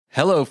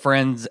Hello,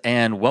 friends,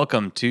 and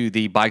welcome to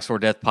the Bikes or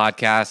Death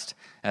podcast.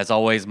 As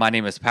always, my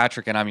name is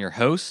Patrick, and I'm your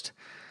host.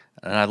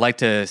 And I'd like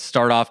to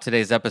start off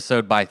today's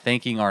episode by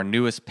thanking our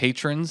newest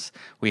patrons.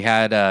 We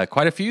had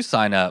quite a few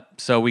sign up.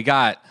 So we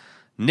got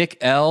Nick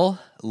L.,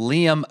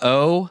 Liam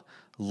O.,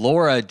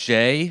 Laura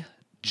J.,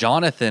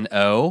 Jonathan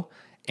O.,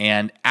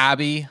 and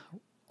Abby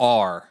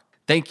R.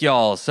 Thank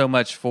y'all so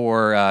much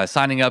for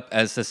signing up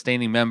as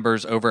sustaining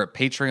members over at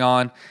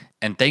Patreon.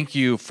 And thank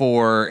you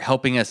for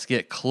helping us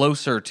get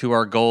closer to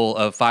our goal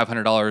of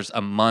 $500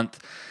 a month,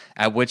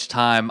 at which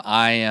time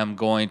I am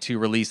going to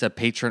release a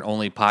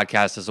patron-only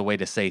podcast as a way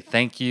to say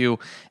thank you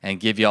and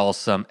give y'all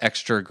some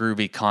extra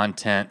groovy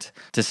content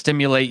to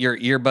stimulate your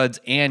earbuds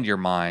and your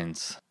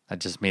minds. I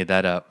just made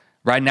that up.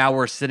 Right now,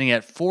 we're sitting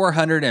at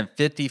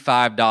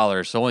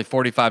 $455, so only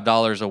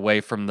 $45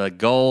 away from the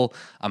goal.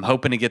 I'm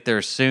hoping to get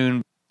there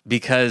soon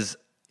because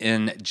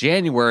in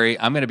January,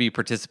 I'm going to be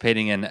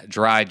participating in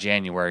Dry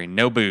January.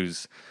 No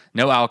booze,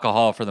 no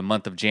alcohol for the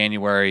month of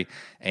January,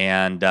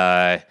 and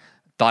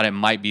thought it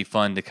might be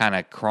fun to kind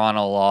of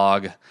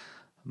chronologue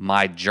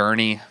my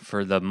journey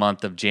for the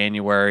month of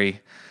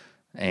January,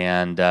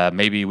 and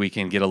maybe we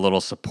can get a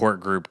little support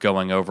group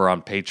going over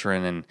on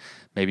Patreon, and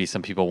maybe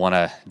some people want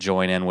to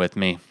join in with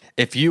me.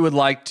 If you would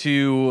like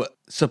to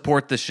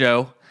support the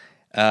show,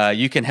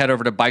 you can head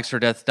over to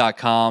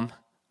bikesfordeath.com.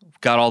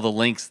 Got all the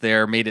links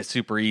there, made it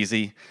super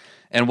easy.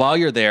 And while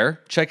you're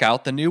there, check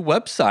out the new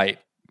website.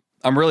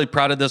 I'm really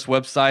proud of this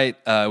website.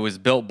 It was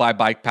built by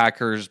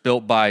bikepackers,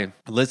 built by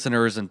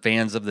listeners and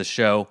fans of the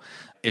show.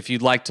 If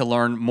you'd like to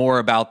learn more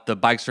about the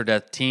Bikes or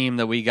Death team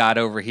that we got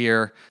over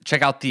here,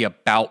 check out the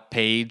About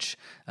page.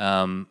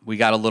 We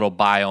got a little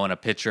bio and a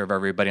picture of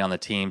everybody on the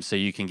team so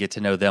you can get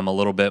to know them a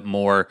little bit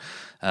more.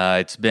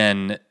 It's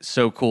been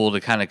so cool to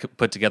kind of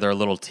put together a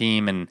little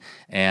team and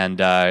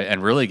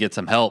really get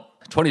some help.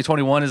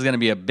 2021 is going to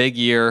be a big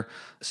year.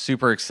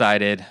 Super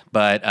excited,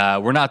 but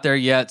we're not there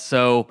yet,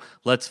 so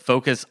let's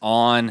focus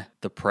on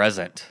the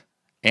present.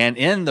 And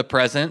in the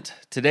present,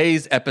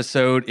 today's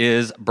episode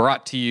is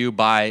brought to you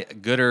by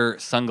Goodr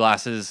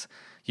Sunglasses.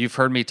 You've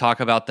heard me talk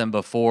about them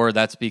before.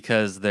 That's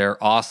because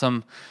they're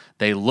awesome.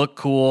 They look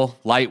cool,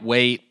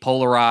 lightweight,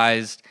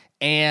 polarized,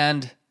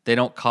 and they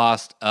don't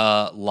cost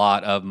a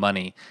lot of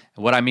money.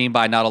 What I mean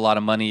by not a lot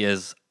of money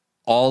is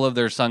all of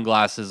their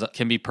sunglasses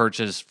can be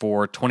purchased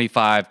for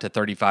 $25 to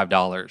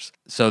 $35.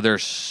 So they're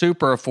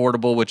super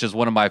affordable, which is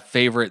one of my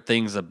favorite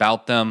things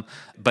about them.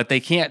 But they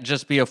can't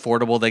just be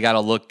affordable. They got to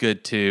look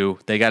good too.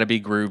 They got to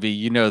be groovy.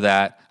 You know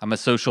that. I'm a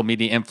social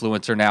media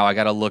influencer now. I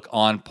got to look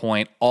on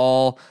point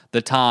all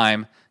the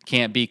time.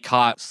 Can't be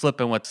caught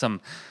slipping with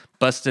some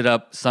busted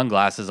up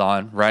sunglasses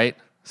on, right?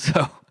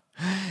 So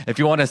if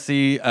you want to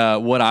see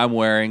what I'm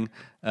wearing,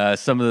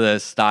 some of the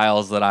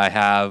styles that I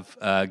have,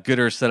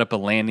 Goodr set up a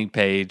landing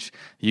page.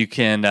 You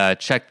can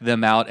check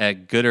them out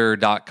at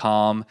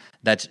goodr.com.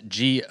 That's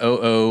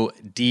GOODR,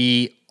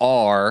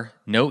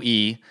 no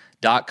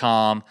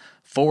E.com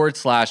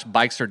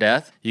 /bikes or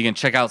death. You can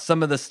check out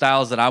some of the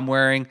styles that I'm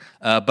wearing.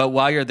 But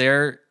while you're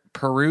there,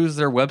 peruse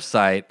their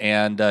website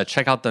and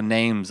check out the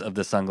names of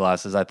the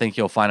sunglasses. I think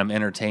you'll find them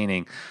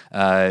entertaining.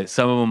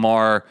 Some of them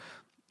are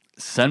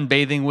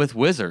sunbathing with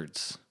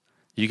wizards.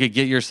 You could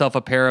get yourself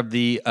a pair of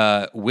the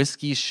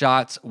whiskey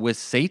shots with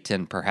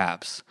Satan,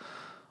 perhaps.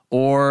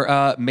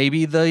 Or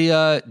maybe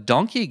the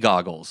donkey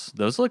goggles.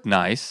 Those look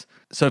nice.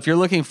 So if you're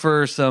looking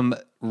for some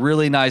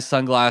really nice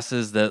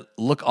sunglasses that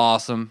look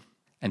awesome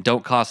and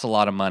don't cost a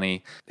lot of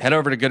money, head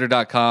over to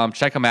goodr.com,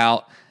 check them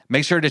out.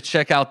 Make sure to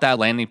check out that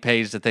landing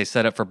page that they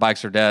set up for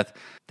Bikes or Death.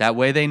 That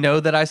way they know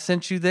that I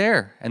sent you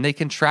there, and they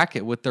can track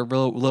it with their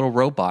little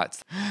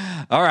robots.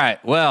 All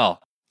right, well,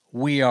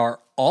 we are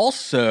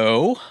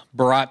also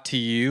brought to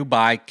you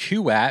by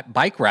Kuat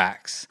Bike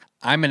Racks.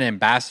 I'm an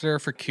ambassador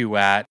for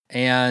Kuat,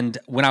 and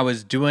when I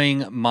was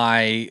doing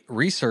my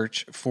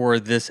research for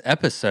this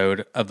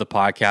episode of the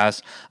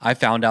podcast, I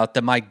found out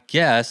that my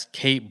guest,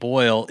 Kait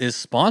Boyle, is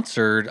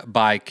sponsored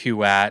by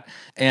Kuat.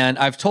 And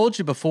I've told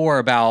you before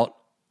about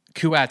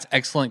Kuat's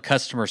excellent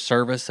customer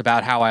service,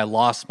 about how I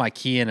lost my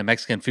key in a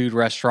Mexican food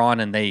restaurant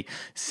and they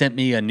sent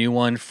me a new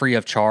one free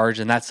of charge,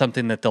 and that's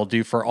something that they'll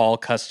do for all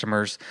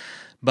customers.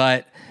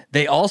 But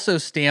they also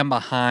stand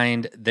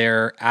behind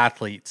their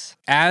athletes.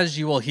 As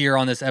you will hear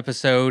on this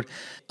episode,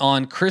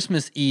 on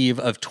Christmas Eve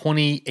of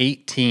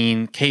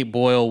 2018, Kait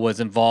Boyle was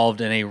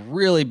involved in a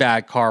really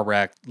bad car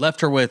wreck,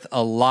 left her with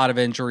a lot of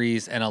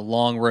injuries and a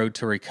long road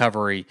to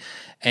recovery.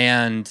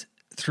 And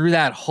through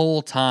that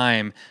whole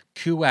time,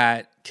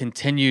 Kuat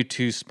continue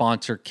to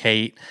sponsor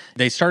Kait.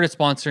 They started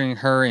sponsoring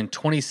her in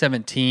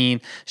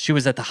 2017. She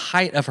was at the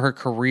height of her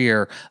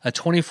career, a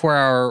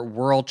 24-hour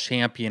world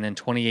champion in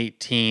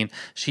 2018.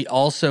 She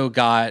also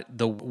got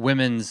the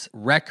women's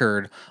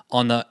record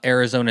on the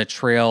Arizona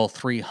Trail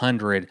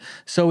 300.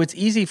 So it's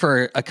easy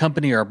for a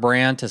company or a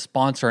brand to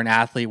sponsor an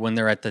athlete when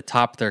they're at the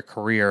top of their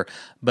career.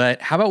 But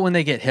how about when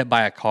they get hit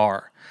by a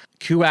car?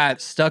 Kait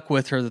stuck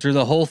with her through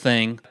the whole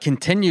thing,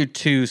 continued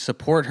to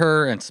support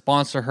her and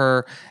sponsor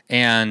her.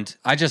 And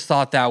I just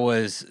thought that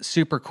was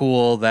super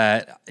cool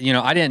that,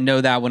 I didn't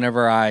know that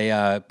whenever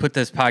I put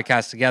this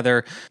podcast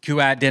together.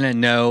 Kait didn't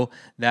know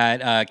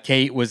that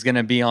Kait was going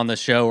to be on the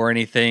show or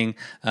anything.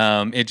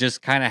 It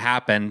just kind of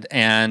happened.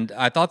 And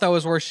I thought that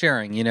was worth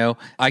sharing.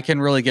 I can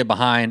really get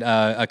behind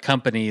a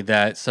company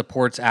that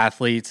supports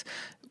athletes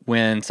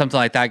when something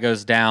like that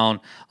goes down.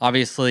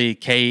 Obviously,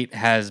 Kait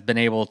has been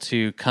able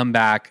to come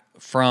back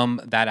from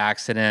that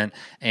accident,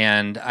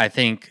 and I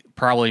think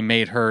probably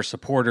made her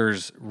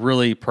supporters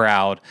really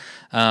proud.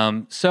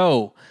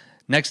 So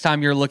next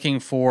time you're looking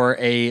for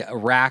a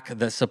rack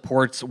that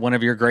supports one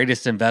of your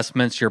greatest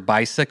investments, your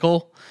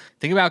bicycle,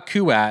 think about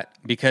Kait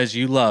because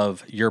you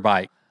love your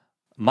bike.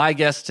 My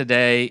guest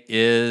today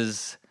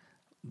is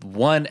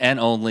one and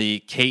only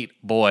Kait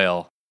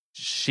Boyle.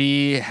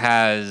 She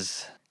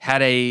has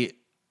had a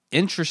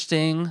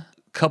interesting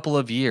couple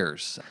of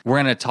years. We're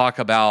going to talk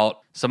about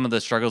some of the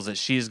struggles that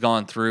she's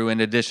gone through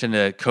in addition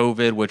to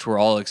COVID, which we're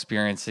all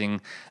experiencing.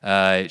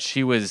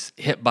 She was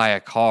hit by a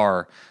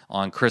car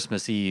on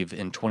Christmas Eve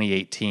in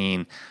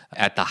 2018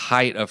 at the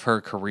height of her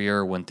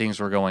career when things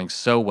were going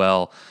so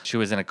well. She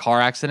was in a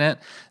car accident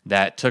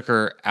that took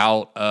her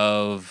out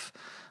of,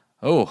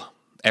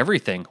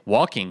 everything,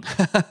 walking,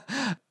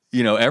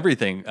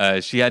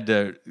 everything. She had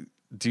to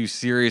do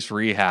serious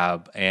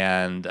rehab,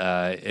 and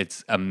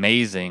it's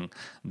amazing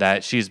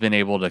that she's been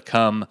able to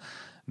come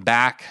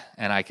back.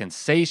 And I can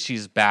say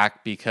she's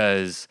back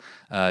because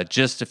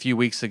just a few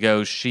weeks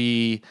ago,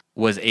 she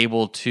was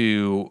able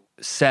to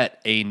set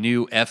a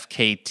new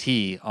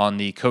FKT on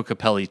the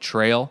Kokopelli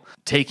Trail,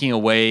 taking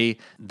away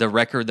the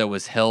record that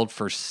was held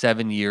for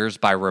 7 years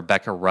by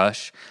Rebecca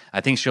Rush.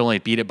 I think she only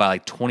beat it by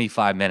like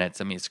 25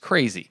 minutes. I mean, it's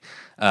crazy.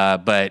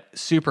 But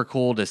super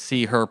cool to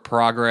see her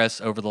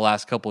progress over the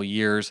last couple of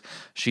years.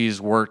 She's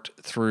worked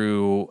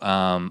through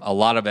a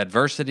lot of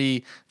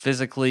adversity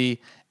physically,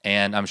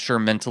 and I'm sure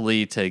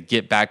mentally, to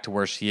get back to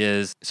where she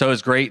is. So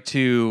it's great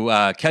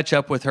to catch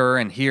up with her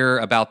and hear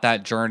about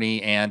that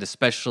journey, and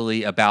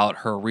especially about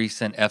her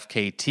recent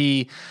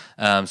FKT.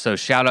 So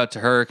shout out to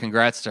her.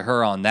 Congrats to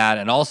her on that.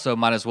 And also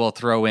might as well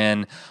throw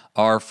in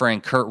our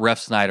friend Kurt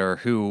Refsnider,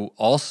 who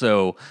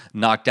also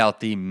knocked out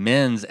the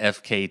men's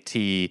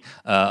FKT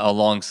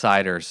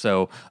alongside her.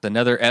 So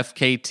another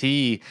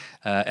FKT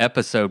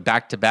episode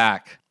back to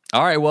back.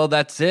 All right, well,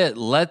 that's it.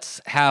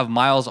 Let's have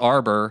Miles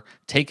Arbor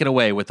take it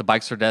away with the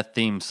Bikes or Death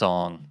theme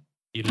song.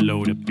 You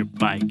load up your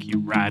bike, you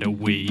ride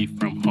away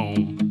from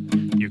home.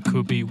 You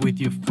could be with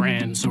your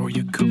friends or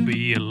you could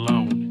be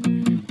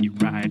alone. You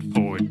ride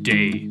for a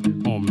day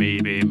or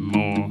maybe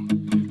more.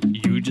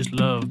 You just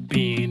love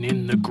being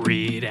in the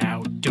great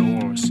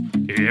outdoors.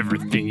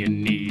 Everything you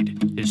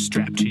need is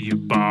strapped to your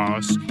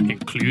bars,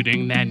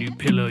 including that new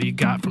pillow you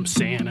got from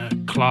Santa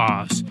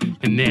Claus.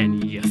 And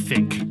then you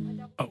think,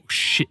 oh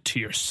shit, to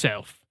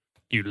yourself.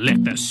 You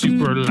left that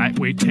super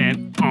lightweight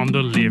tent on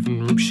the living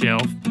room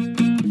shelf.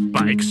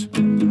 Bikes or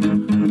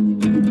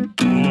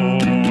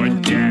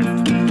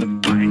death.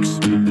 Bikes or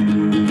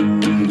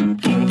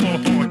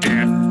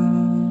death.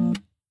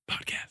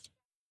 Podcast.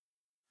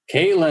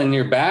 Caitlin,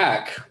 you're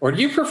back. Or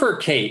do you prefer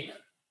Kait,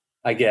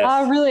 I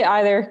guess? Really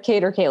either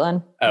Kait or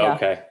Caitlin. Oh, yeah.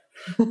 Okay.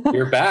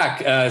 You're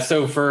back.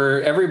 So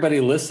for everybody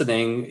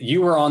listening,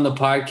 you were on the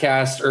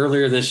podcast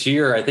earlier this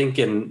year, I think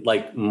in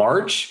like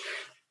March,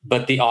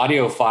 but the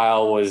audio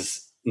file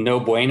was no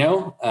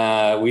bueno.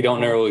 We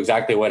don't know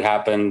exactly what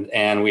happened,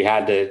 and we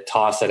had to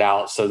toss it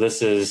out. So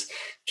this is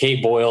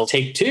Kait Boyle,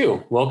 take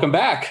 2. Welcome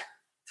back.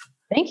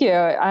 Thank you.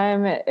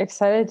 I'm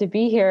excited to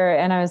be here.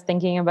 And I was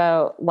thinking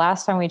about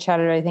last time we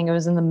chatted, I think it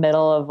was in the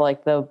middle of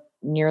like the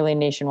nearly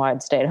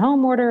nationwide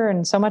stay-at-home order,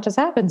 and so much has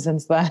happened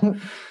since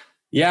then.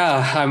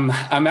 Yeah, I'm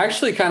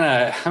actually kind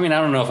of, I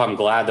don't know if I'm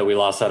glad that we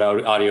lost that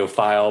audio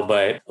file,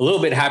 but a little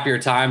bit happier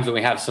times when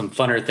we have some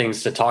funner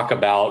things to talk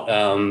about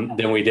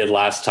than we did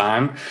last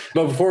time.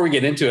 But before we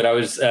get into it, I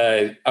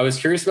was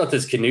curious about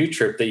this canoe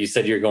trip that you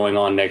said you're going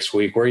on next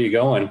week. Where are you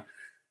going?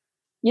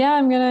 Yeah,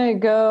 I'm going to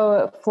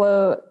go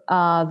float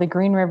the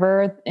Green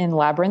River in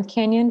Labyrinth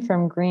Canyon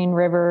from Green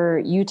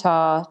River,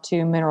 Utah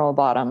to Mineral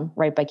Bottom,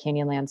 right by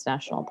Canyonlands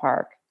National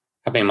Park.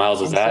 How many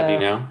miles is that, do you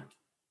know?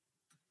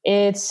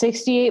 It's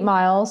 68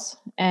 miles,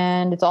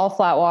 and it's all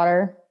flat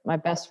water. My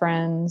best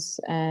friends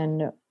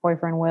and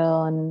boyfriend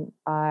Will and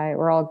I,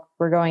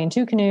 we're going in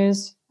 2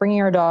 canoes,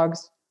 bringing our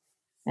dogs,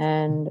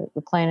 and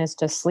the plan is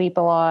to sleep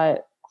a lot,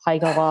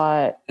 hike a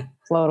lot,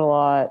 float a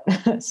lot,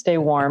 stay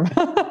warm.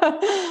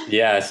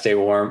 Yeah, stay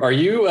warm. Are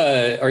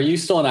you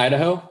still in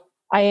Idaho?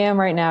 I am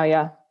right now.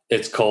 Yeah.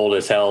 It's cold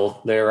as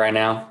hell there right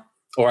now,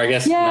 or I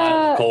guess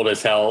not cold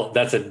as hell.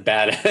 That's a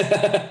bad.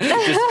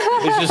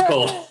 It's just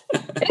cold.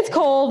 It's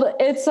cold.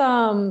 It's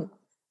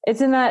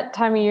in that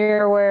time of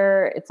year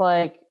where it's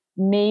like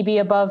maybe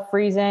above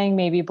freezing,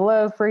 maybe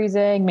below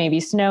freezing, maybe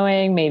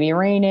snowing, maybe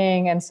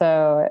raining. And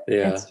so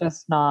it's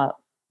just not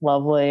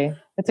lovely.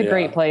 It's a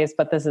great place,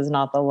 but this is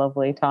not the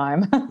lovely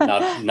time.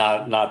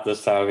 not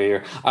this time of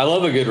year. I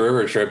love a good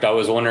river trip. I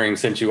was wondering,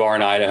 since you are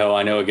in Idaho,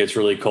 I know it gets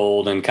really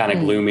cold and kind of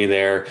gloomy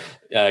there.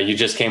 You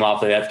just came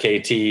off the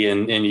FKT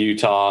in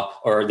Utah,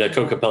 or the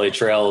Kokopelli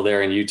Trail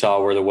there in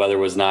Utah, where the weather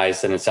was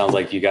nice, and it sounds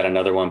like you got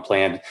another one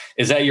planned.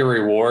 Is that your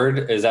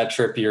reward? Is that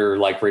trip your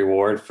like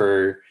reward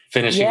for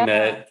finishing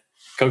the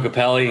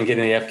Kokopelli and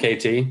getting the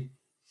FKT?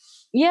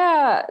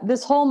 Yeah,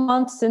 this whole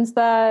month since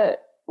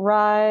that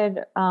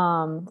ride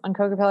on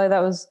Kokopelli,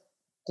 that was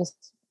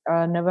just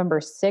November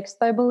 6th,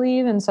 I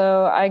believe. And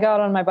so I got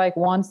on my bike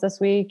once this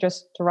week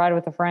just to ride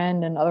with a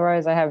friend, and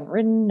otherwise I haven't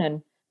ridden.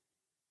 And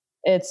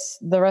it's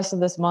the rest of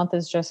this month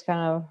is just kind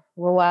of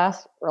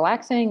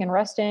relaxing and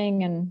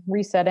resting and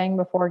resetting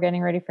before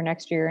getting ready for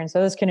next year. And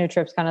so this canoe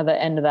trip's kind of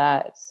the end of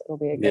that. It'll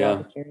be a good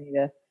opportunity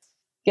to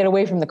get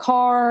away from the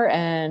car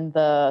and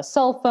the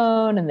cell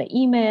phone and the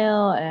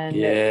email. And I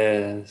need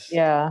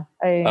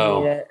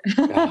it.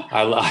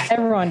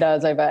 Everyone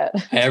does, I bet.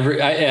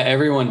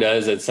 Everyone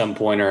does at some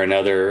point or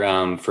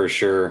another, for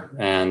sure.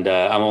 And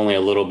I'm only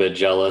a little bit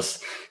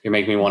jealous. You're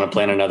making me want to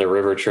plan another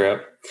river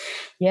trip.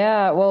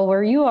 Yeah. Well,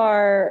 where you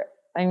are,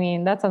 I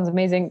mean, that sounds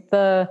amazing.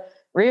 The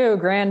Rio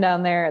Grande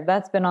down there,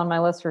 that's been on my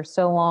list for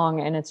so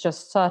long. And it's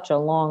just such a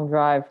long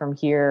drive from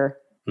here.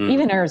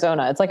 Even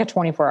Arizona, it's like a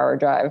 24-hour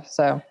drive.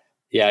 So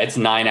yeah, it's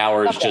 9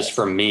 hours just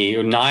from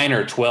me, 9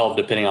 or 12,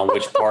 depending on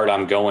which part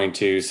I'm going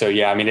to. So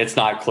yeah, I mean, it's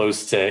not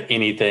close to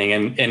anything,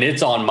 and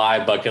it's on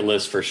my bucket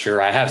list for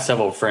sure. I have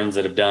several friends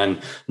that have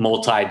done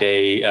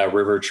multi-day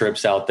river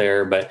trips out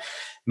there, but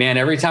man,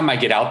 every time I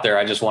get out there,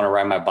 I just want to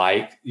ride my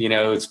bike. You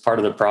know, it's part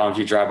of the problem if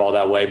you drive all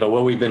that way. But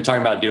what we've been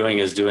talking about doing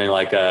is doing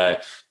like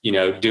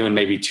doing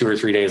maybe 2 or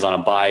 3 days on a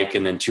bike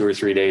and then 2 or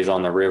 3 days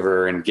on the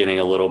river, and getting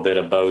a little bit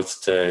of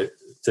both to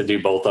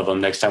do both of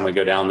them next time we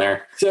go down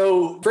there.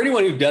 So for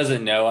anyone who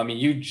doesn't know, I mean,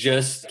 you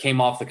just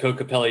came off the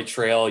Kokopelli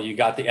Trail. You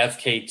got the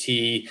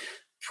FKT.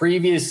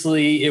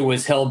 Previously, it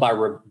was held by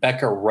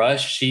Rebecca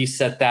Rush. She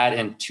set that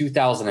in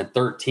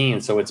 2013.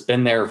 So it's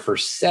been there for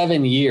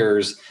 7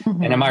 years.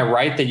 Mm-hmm. And am I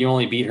right that you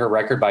only beat her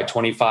record by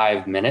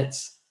 25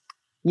 minutes?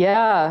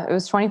 Yeah, it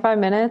was 25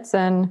 minutes.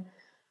 And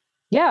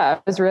yeah,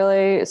 I was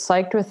really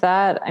psyched with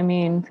that. I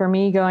mean, for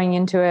me going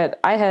into it,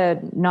 I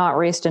had not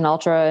raced an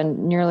ultra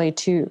in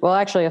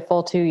a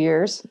full 2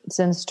 years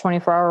since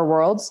 24-Hour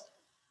Worlds.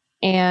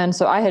 And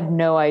so I had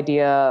no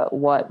idea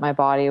what my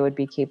body would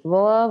be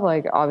capable of.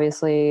 Like,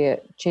 obviously,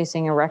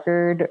 chasing a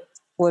record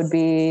would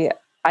be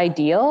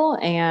ideal.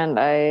 And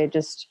I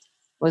just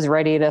was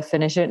ready to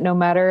finish it no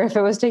matter if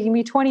it was taking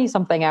me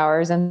 20-something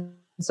hours. And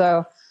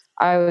so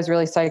I was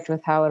really psyched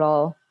with how it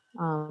all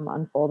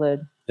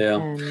unfolded. Yeah.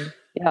 And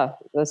yeah,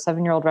 the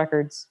 7-year-old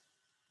record's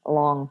a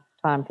long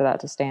time for that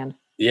to stand.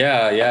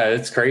 Yeah,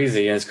 it's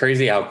crazy. And it's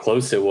crazy how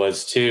close it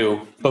was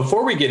too.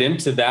 Before we get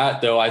into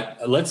that though,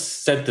 let's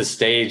set the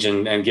stage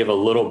and give a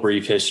little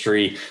brief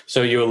history.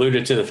 So you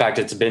alluded to the fact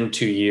it's been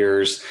 2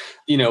 years.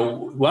 You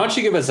know, why don't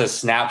you give us a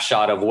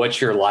snapshot of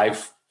what your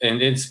life,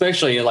 and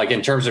especially like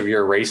in terms of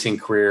your racing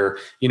career,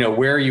 you know,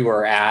 where you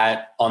were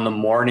at on the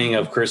morning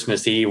of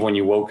Christmas Eve when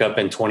you woke up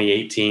in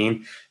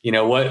 2018, you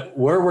know,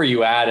 where were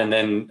you at? And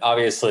then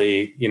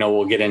obviously, you know,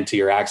 we'll get into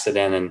your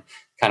accident and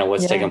kind of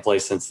what's taken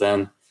place since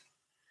then.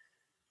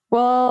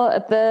 Well,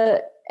 at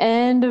the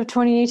end of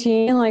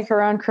 2018, like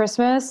around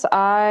Christmas,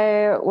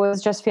 I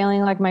was just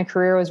feeling like my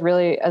career was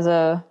really, as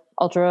a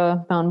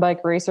ultra mountain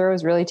bike racer,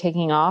 was really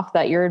taking off.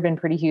 That year had been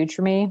pretty huge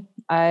for me.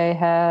 I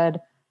had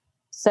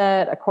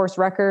set a course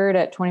record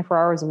at 24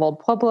 Hours of Old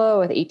Pueblo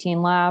with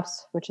 18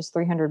 laps, which is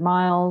 300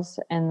 miles.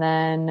 And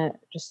then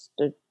just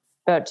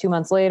about 2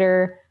 months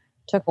later,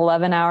 took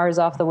 11 hours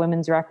off the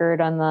women's record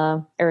on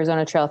the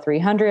Arizona Trail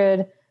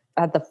 300.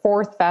 I had the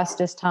 4th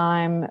fastest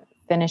time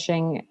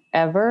finishing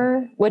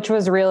ever, which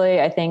was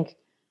really, I think,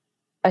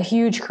 a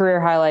huge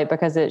career highlight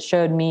because it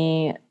showed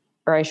me,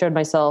 or I showed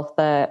myself,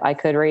 that I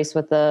could race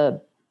with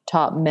the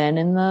top men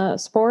in the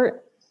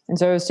sport. And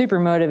so I was super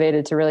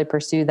motivated to really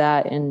pursue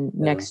that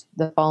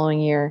the following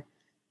year.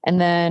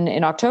 And then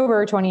in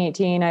October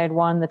 2018, I had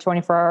won the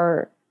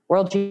 24-Hour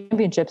World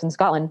Championships in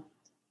Scotland.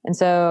 And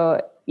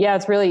so, yeah,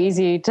 it's really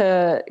easy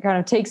to kind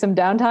of take some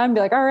downtime and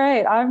be like, all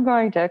right, I'm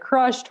going to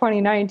crush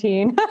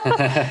 2019.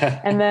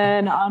 And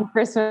then on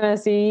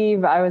Christmas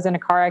Eve, I was in a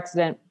car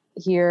accident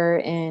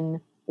here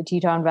in the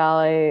Teton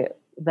Valley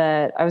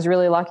that I was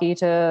really lucky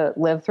to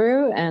live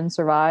through and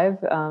survive.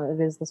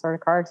 It is the sort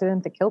of car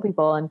accident that kill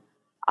people. And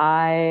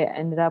I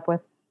ended up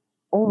with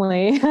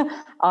only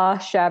a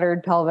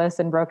shattered pelvis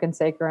and broken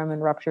sacrum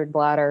and ruptured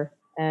bladder,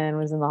 and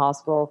was in the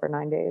hospital for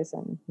 9 days.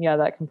 And yeah,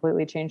 that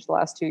completely changed the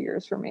last 2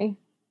 years for me.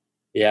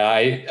 Yeah,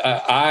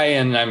 I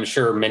and I'm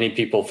sure many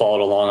people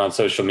followed along on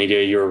social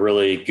media. You were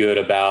really good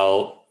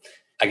about,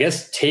 I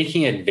guess,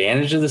 taking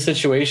advantage of the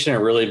situation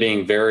and really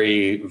being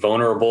very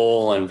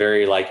vulnerable and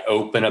very like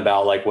open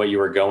about like what you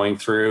were going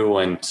through.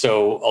 And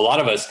so a lot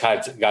of us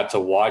got to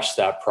watch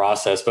that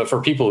process. But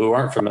for people who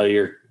aren't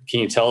familiar, can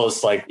you tell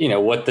us like, you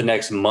know, what the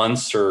next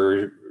months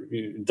or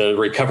the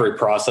recovery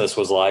process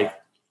was like?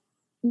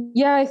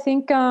 Yeah, I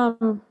think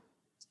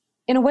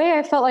in a way,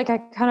 I felt like I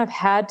kind of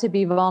had to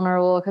be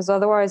vulnerable, because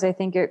otherwise I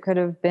think it could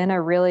have been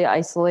a really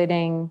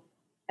isolating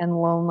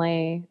and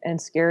lonely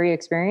and scary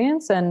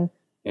experience. And,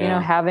 you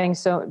know,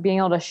 being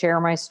able to share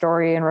my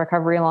story and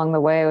recovery along the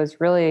way was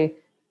really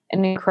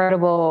an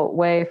incredible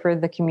way for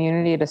the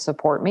community to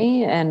support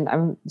me. And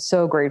I'm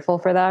so grateful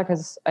for that,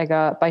 because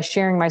by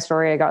sharing my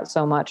story, I got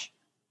so much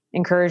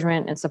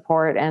encouragement and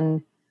support.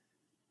 And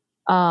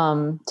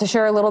to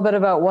share a little bit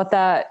about what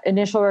that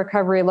initial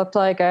recovery looked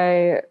like,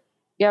 I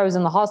was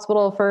in the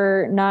hospital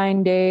for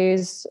 9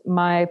 days.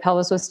 My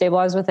pelvis was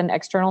stabilized with an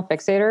external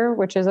fixator,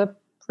 which is a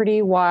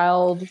pretty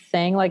wild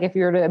thing. Like if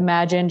you were to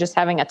imagine just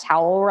having a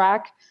towel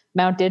rack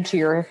mounted to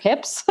your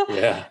hips,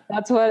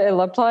 that's what it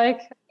looked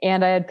like.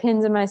 And I had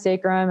pins in my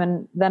sacrum,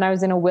 and then I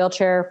was in a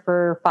wheelchair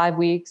for 5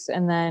 weeks,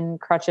 and then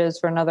crutches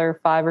for another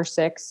 5 or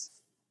 6.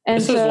 And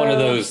this is one of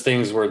those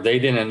things where they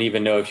didn't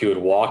even know if you would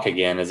walk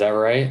again. Is that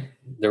right?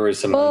 There was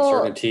some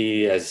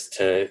uncertainty as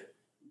to,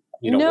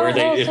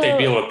 if they'd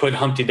be able to put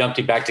Humpty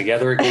Dumpty back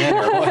together again,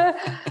 or what?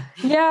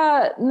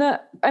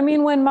 I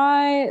mean, when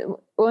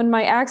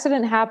my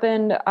accident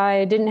happened,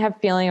 I didn't have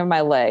feeling of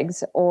my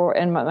legs,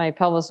 and my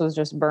pelvis was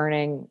just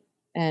burning,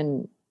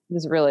 and it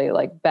was really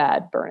like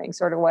bad burning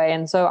sort of way.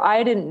 And so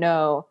I didn't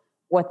know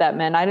what that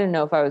meant. I didn't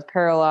know if I was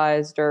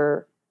paralyzed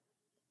or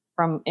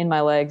in my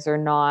legs or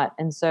not.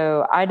 And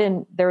so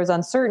there was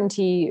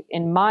uncertainty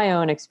in my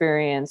own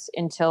experience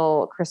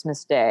until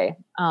Christmas Day,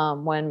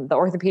 when the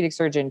orthopedic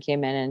surgeon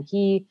came in, and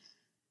he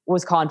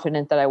was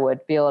confident that I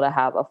would be able to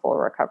have a full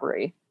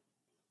recovery.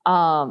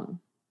 And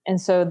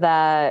so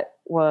that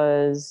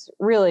was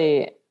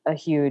really a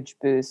huge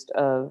boost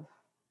of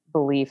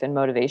belief and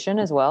motivation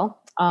as well.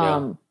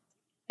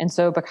 And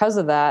so because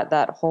of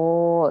that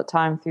whole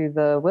time through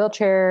the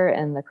wheelchair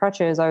and the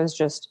crutches, I was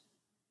just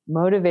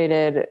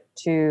motivated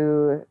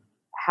to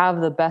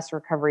have the best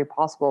recovery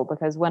possible,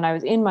 because when I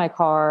was in my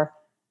car,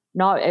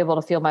 not able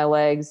to feel my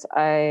legs,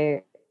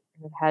 I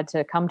had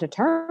to come to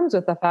terms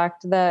with the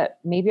fact that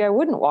maybe I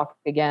wouldn't walk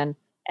again,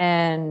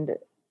 and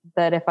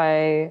that if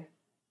I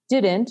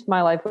didn't,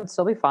 my life would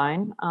still be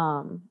fine.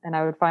 And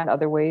I would find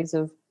other ways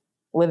of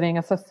living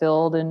a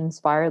fulfilled and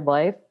inspired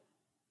life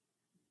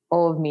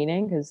full of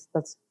meaning, because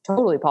that's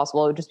totally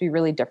possible. It would just be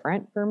really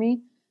different for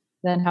me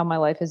than how my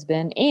life has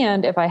been.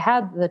 And if I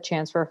had the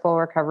chance for a full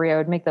recovery, I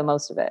would make the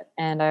most of it.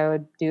 And I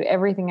would do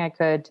everything I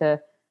could to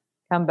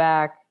come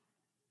back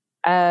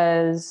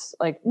as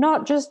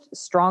not just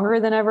stronger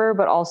than ever,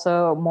 but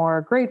also more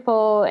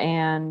grateful,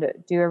 and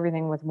do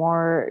everything with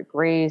more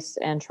grace,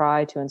 and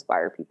try to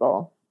inspire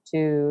people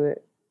to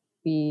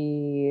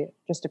be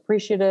just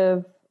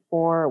appreciative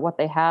for what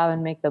they have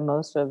and make the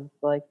most of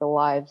the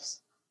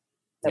lives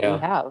that we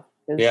have.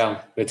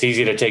 Yeah, it's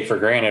easy to take for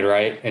granted,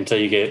 right? Until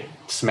you get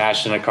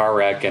smashed in a car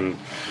wreck, and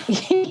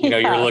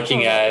you're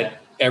looking at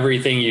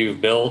everything you've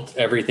built,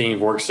 everything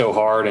you've worked so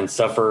hard and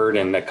suffered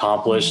and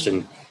accomplished,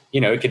 and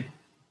it could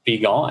be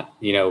gone,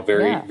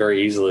 very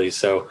very easily.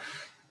 So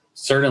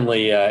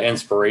certainly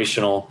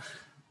inspirational.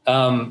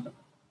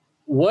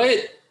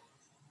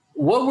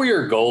 What were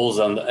your goals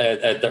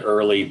at the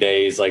early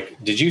days?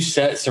 Did you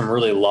set some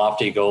really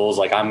lofty goals,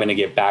 like I'm going to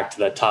get back to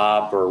the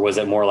top, or was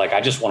it more like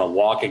I just want to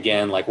walk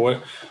again?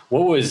 What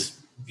was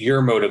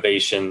your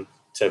motivation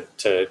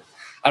to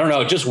I don't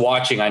know, just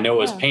watching? I know it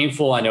was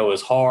painful. I know it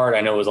was hard.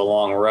 I know it was a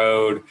long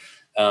road.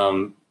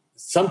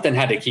 Something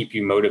had to keep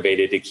you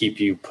motivated, to keep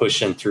you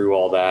pushing through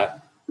all that.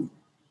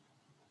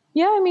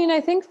 Yeah, I mean,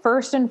 I think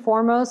first and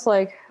foremost,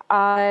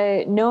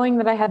 knowing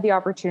that I had the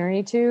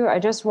opportunity to, I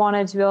just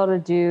wanted to be able to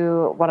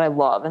do what I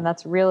love. And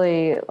that's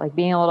really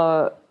being able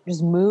to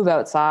just move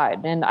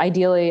outside. And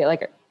ideally,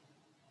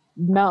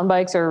 mountain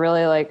bikes are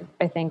really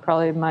I think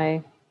probably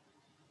my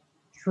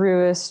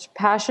truest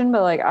passion,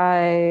 but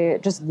I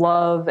just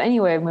love any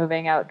way of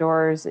moving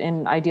outdoors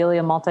in ideally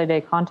a multi-day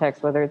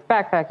context, whether it's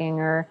backpacking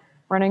or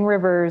running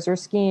rivers or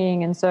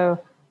skiing. And so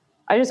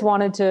I just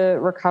wanted to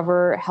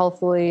recover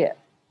healthily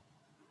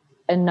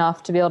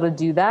enough to be able to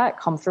do that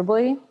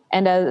comfortably,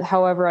 and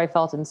however I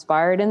felt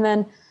inspired. And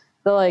then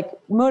the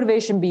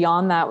motivation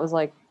beyond that was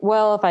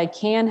well, if I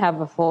can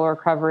have a full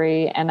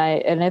recovery, and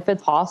if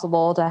it's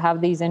possible to have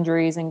these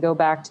injuries and go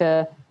back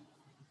to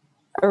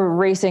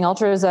racing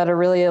ultras at a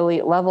really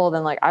elite level,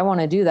 then I want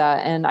to do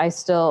that. And I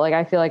still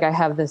I feel like I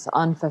have this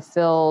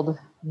unfulfilled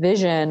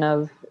vision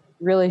of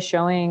really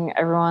showing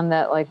everyone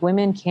that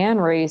women can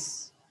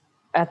race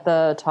at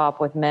the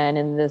top with men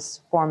in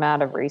this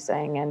format of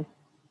racing. And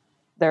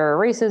there are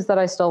races that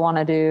I still want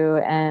to do,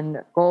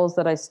 and goals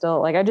that I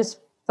still I just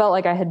felt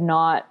like I had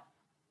not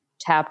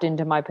tapped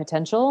into my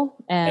potential.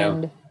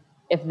 And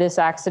if this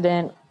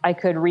accident, I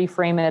could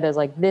reframe it as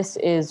this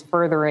is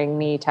furthering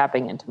me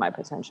tapping into my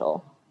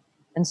potential.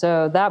 And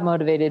so that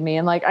motivated me.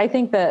 And I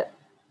think that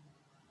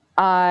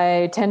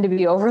I tend to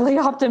be overly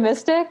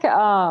optimistic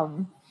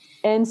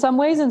in some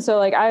ways. And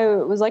so I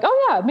was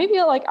oh yeah, maybe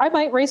I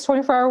might race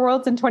 24-hour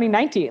worlds in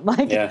 2019.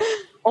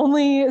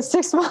 Only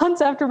 6 months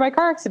after my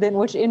car accident,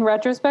 which in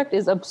retrospect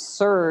is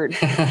absurd.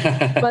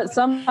 But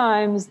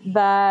sometimes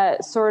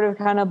that sort of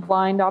kind of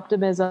blind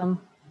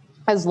optimism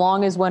as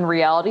long as when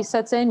reality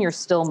sets in, you're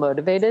still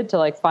motivated to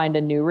like find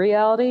a new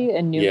reality,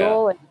 a new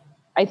goal. And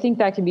I think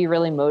that can be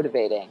really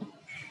motivating.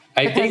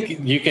 I think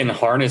you can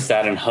harness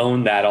that and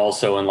hone that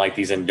also in like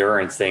these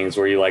endurance things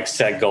where you like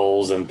set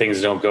goals and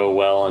things don't go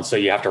well. And so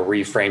you have to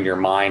reframe your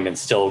mind and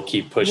still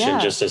keep pushing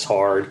just as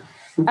hard.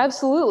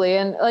 Absolutely.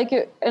 And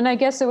and I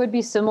guess it would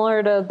be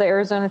similar to the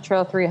Arizona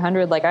Trail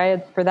 300. Like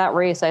for that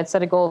race, I had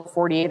set a goal of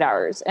 48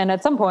 hours. And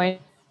at some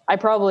point I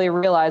probably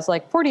realized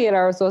like 48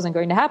 hours wasn't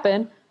going to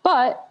happen,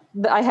 but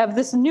I have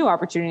this new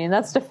opportunity, and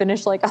that's to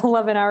finish like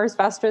 11 hours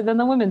faster than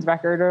the women's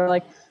record, or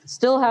like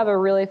still have a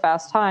really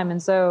fast time.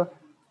 And so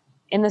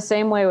in the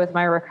same way with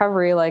my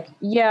recovery, like,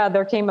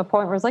 there came a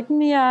point where it's like,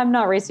 I'm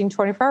not racing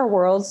 24-hour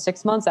worlds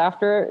 6 months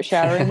after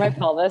shattering my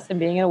pelvis and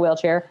being in a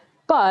wheelchair,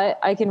 but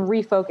I can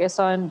refocus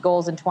on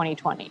goals in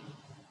 2020.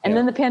 And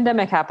then the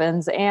pandemic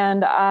happens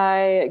and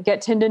I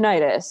get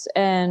tendinitis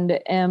and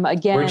am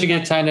again. Where'd you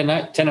get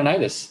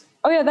tendinitis?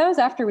 Oh yeah, that was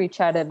after we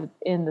chatted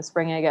in the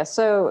spring, I guess.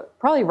 So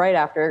probably right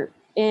after.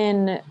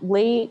 In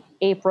late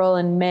April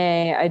and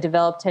May, I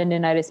developed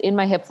tendinitis in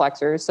my hip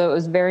flexors. So it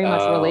was very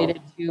much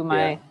related to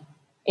my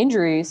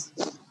injuries,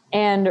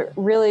 and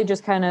really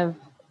just kind of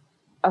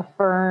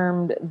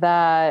affirmed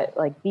that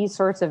like these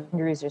sorts of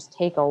injuries just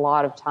take a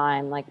lot of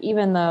time. Like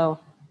even though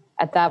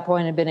at that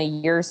point it had been a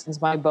year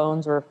since my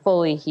bones were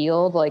fully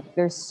healed, like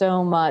there's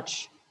so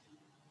much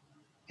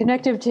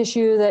connective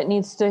tissue that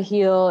needs to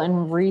heal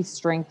and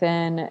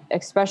re-strengthen,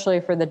 especially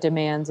for the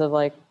demands of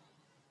like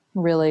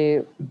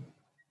really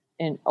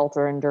in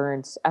ultra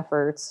endurance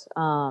efforts.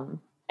 And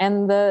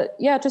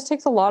it just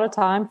takes a lot of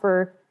time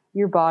for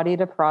your body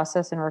to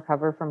process and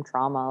recover from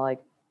trauma, like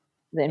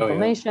the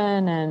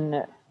inflammation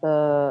and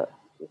the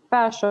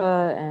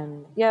fascia,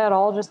 and it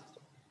all just,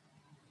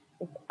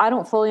 I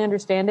don't fully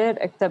understand it,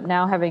 except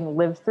now having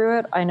lived through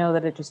it, I know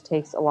that it just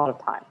takes a lot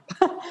of time.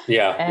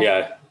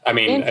 I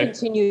mean, and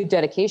continued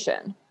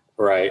dedication.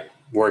 Right.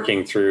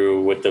 Working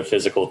through with the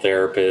physical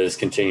therapist,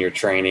 continue your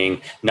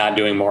training, not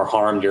doing more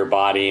harm to your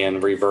body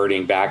and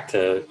reverting back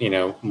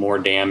to, more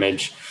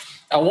damage.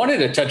 I wanted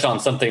to touch on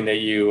something that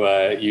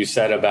you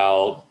said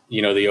about,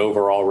 the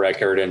overall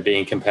record and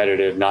being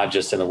competitive, not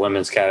just in the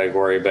women's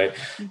category, but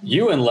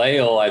you and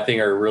Lael, I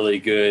think, are really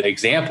good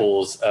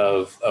examples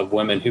of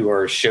women who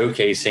are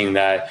showcasing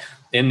that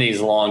in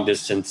these long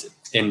distance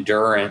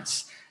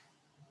endurance,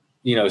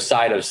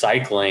 side of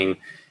cycling,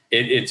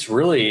 it's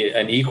really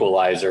an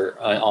equalizer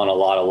on a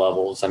lot of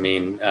levels. I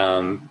mean,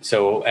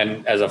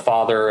 and as a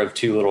father of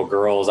two little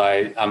girls,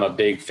 I'm a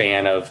big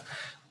fan of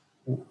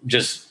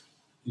just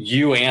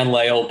you and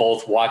Lael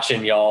both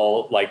watching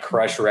y'all like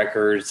crush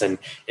records. And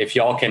if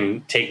y'all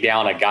can take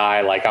down a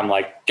guy, like I'm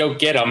like, go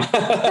get him.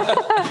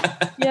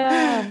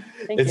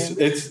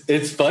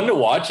 It's fun to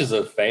watch as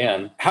a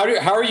fan.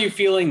 How are you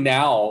feeling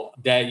now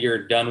that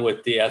you're done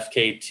with the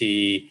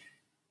FKT?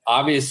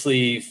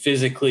 Obviously,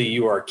 physically,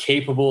 you are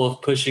capable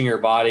of pushing your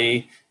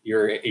body.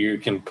 You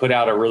can put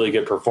out a really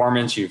good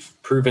performance. You've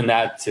proven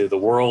that to the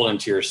world and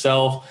to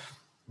yourself.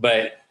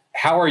 But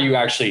how are you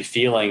actually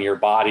feeling your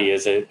body?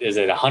 Is it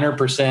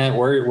 100%?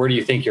 Where do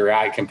you think you're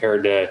at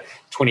compared to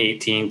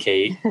 2018,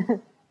 Kait?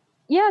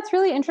 Yeah, it's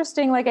really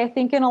interesting. Like, I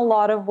think in a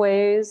lot of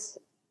ways,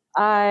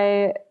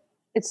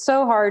 it's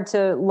so hard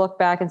to look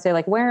back and say,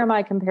 like, where am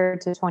I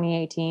compared to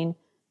 2018?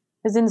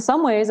 Because in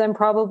some ways, I'm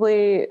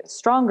probably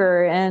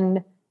stronger.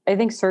 And I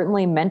think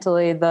certainly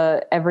mentally,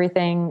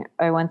 everything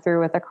I went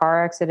through with a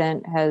car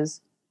accident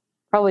has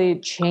probably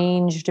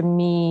changed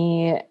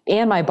me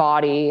and my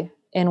body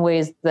in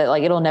ways that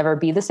like it'll never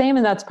be the same.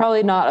 And that's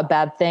probably not a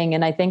bad thing.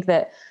 And I think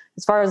that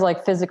as far as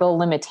like physical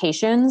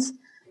limitations,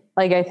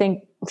 like I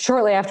think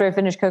shortly after I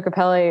finished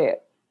Kokopelli,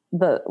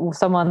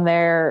 someone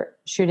there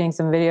shooting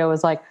some video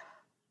was like,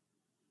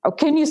 "Oh,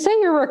 can you say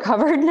you're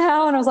recovered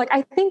now?" And I was like,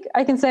 "I think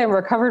I can say I'm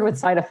recovered with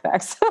side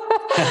effects."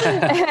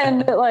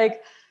 And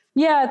like,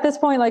 at this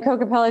point, like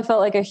Kokopelli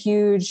felt like a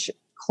huge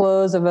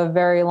close of a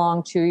very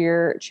long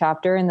 2-year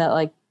chapter. And that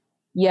like,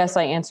 yes,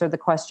 I answered the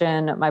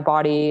question. My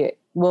body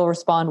will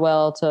respond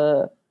well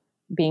to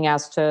being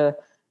asked to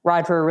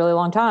ride for a really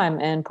long time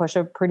and push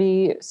a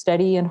pretty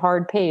steady and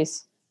hard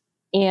pace.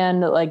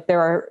 And like,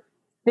 there are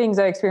things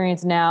I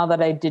experience now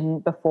that I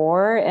didn't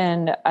before.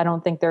 And I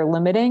don't think they're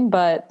limiting,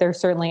 but there's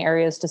certainly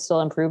areas to still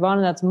improve on.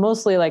 And that's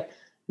mostly like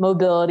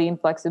mobility and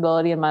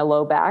flexibility in my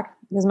low back,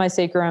 because my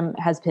sacrum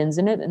has pins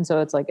in it. And so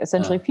it's like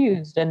essentially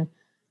fused. And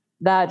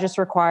that just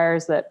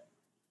requires that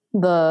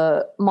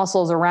the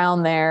muscles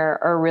around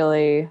there are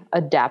really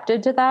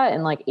adapted to that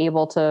and like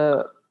able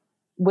to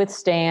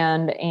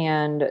withstand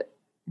and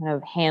kind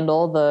of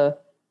handle the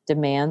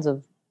demands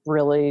of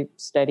really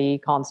steady,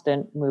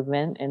 constant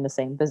movement in the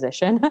same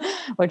position,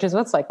 which is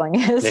what cycling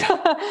is.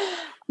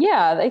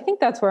 I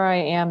think that's where I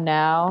am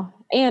now.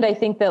 And I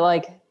think that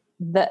like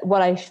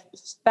what I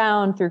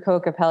found through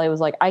Kokopelli was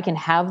like, I can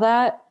have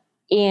that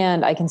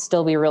and I can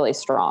still be really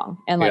strong.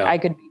 And like, I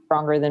could be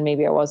stronger than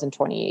maybe I was in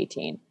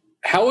 2018.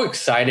 How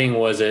exciting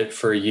was it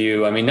for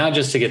you? I mean, not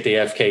just to get the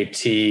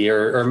FKT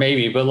or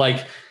maybe, but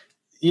like,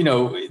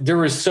 there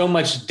was so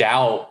much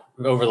doubt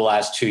over the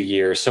last 2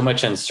 years, so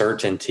much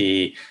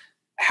uncertainty.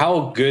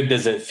 How good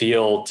does it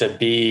feel to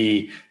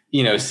be,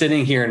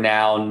 sitting here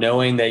now,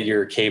 knowing that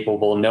you're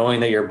capable,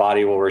 knowing that your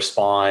body will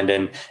respond,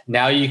 and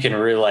now you can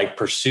really like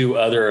pursue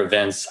other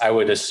events, I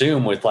would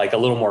assume, with like a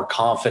little more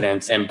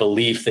confidence and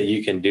belief that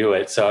you can do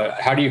it. So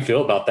how do you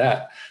feel about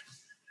that?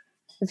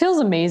 It feels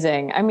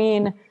amazing. I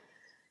mean,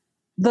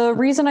 the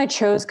reason I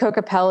chose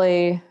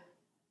Kokopelli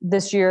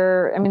this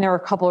year, I mean, there were a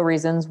couple of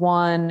reasons.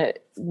 One,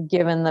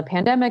 given the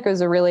pandemic, it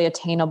was a really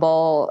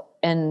attainable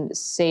and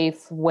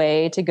safe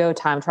way to go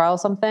time trial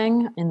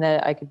something, in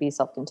that I could be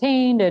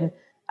self-contained and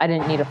I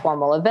didn't need a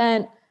formal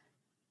event.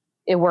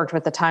 It worked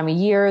with the time of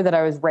year that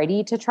I was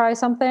ready to try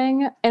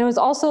something. And it was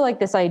also like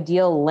this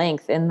ideal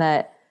length in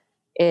that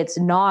it's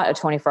not a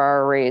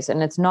 24-hour race,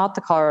 and it's not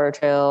the Colorado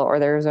Trail or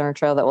the Arizona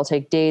Trail that will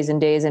take days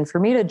and days. And for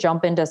me to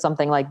jump into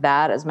something like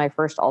that as my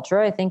first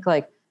ultra, I think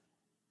like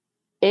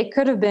it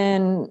could have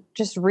been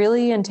just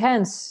really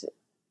intense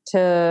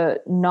to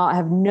not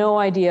have no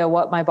idea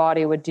what my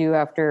body would do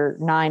after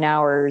 9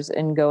 hours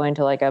and go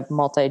into like a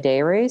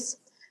multi-day race.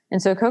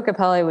 And so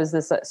Kokopelli was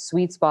this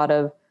sweet spot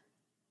of,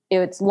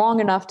 it's long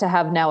enough to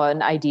have now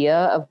an idea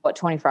of what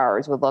 24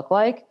 hours would look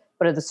like,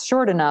 but it's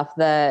short enough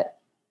that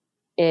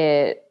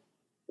it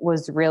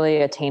was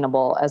really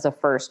attainable as a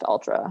first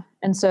ultra.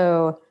 And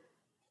so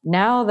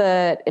now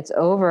that it's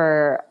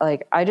over,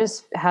 like I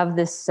just have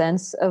this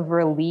sense of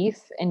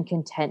relief and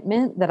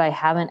contentment that I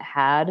haven't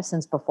had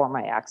since before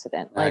my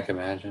accident. Like, I can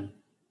imagine.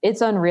 It's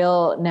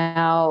unreal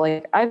now.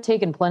 Like I've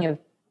taken plenty of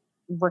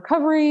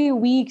recovery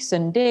weeks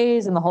and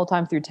days, and the whole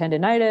time through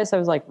tendinitis, I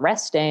was like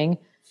resting.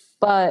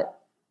 But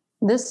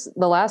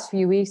the last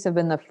few weeks have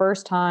been the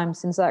first time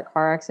since that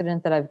car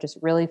accident that I've just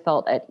really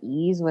felt at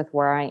ease with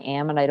where I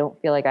am. And I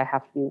don't feel like I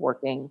have to be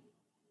working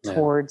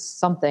towards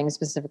something,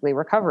 specifically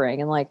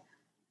recovering. And like,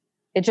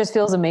 it just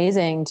feels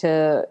amazing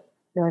to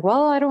be like,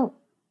 well, I don't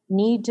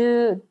need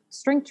to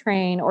strength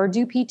train or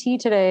do PT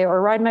today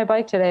or ride my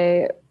bike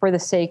today for the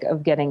sake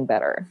of getting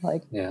better.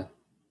 Like,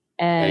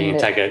 and you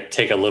can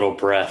take a little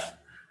breath.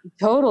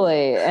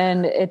 Totally.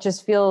 And it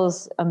just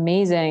feels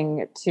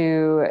amazing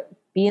to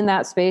be in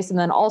that space. And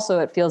then also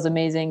it feels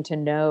amazing to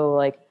know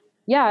like,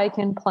 yeah, I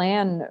can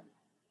plan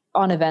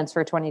on events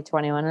for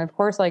 2021. And of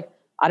course, like,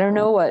 I don't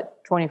know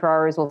what 24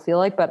 hours will feel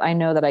like, but I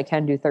know that I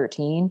can do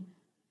 13.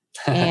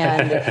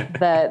 And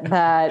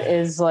that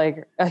is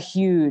like a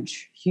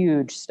huge,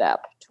 huge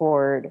step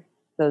toward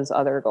those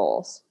other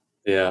goals.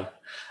 Yeah.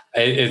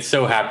 It's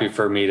so happy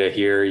for me to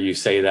hear you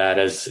say that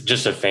as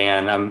just a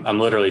fan. I'm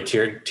literally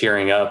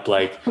tearing up.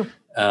 Like,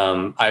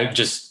 I've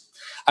just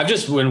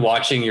been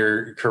watching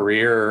your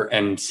career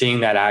and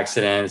seeing that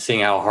accident, seeing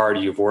how hard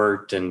you've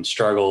worked and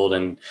struggled.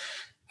 And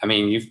I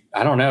mean,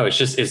 I don't know.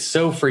 It's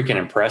so freaking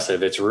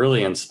impressive. It's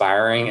really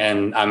inspiring.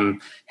 And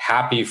I'm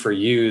happy for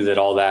you that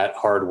all that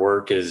hard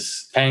work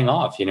is paying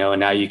off, and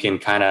now you can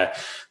kind of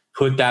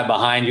put that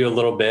behind you a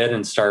little bit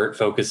and start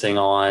focusing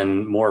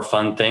on more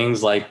fun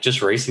things like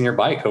just racing your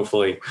bike,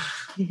 hopefully.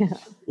 Yeah. A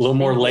little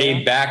more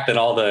laid back than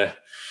all the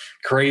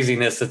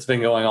craziness that's been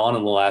going on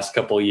in the last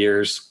couple of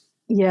years.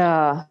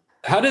 Yeah.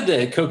 How did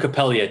the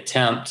Kokopelli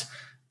attempt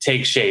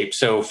take shape?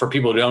 So for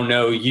people who don't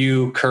know,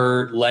 you,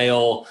 Kurt,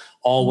 Lael,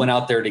 all went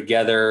out there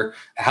together.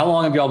 How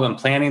long have y'all been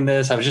planning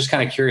this? I was just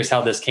kind of curious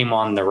how this came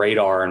on the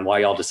radar and why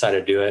y'all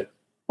decided to do it.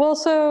 Well,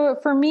 so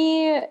for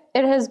me, it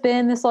has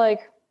been this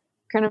like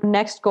kind of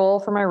next goal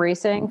for my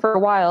racing for a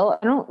while.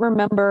 I don't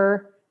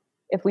remember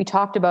if we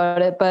talked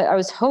about it, but I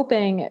was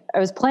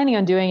planning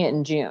on doing it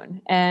in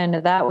June.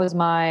 And that was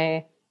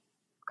my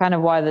kind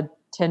of why the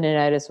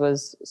tendinitis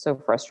was so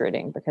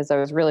frustrating, because I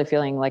was really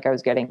feeling like I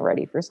was getting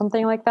ready for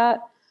something like that.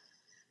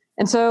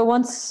 And so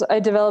once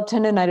I developed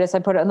tendinitis, I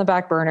put it on the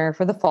back burner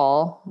for the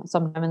fall,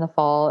 sometime in the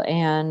fall,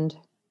 and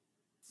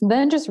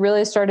then just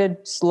really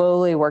started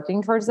slowly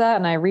working towards that.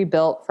 And I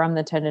rebuilt from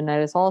the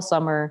tendinitis all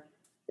summer,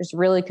 just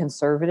really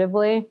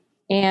conservatively.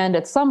 And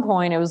at some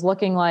point it was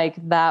looking like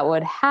that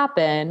would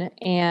happen.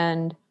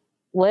 And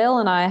Lael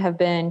and I have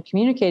been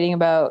communicating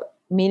about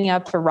meeting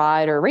up to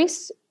ride or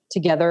race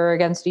together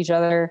against each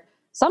other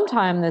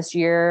sometime this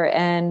year.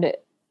 And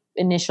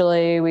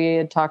initially we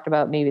had talked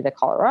about maybe the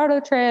Colorado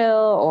Trail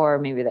or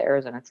maybe the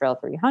Arizona Trail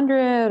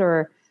 300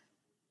 or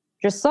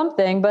just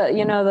something. But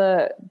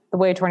the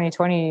way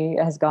 2020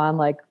 has gone,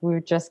 like we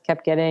just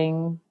kept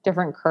getting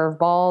different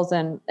curveballs,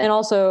 and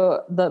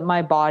also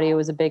my body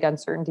was a big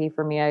uncertainty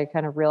for me. I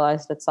kind of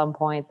realized at some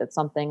point that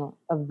something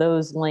of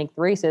those length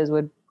races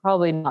would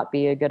probably not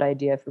be a good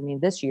idea for me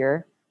this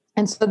year.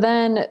 And so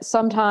then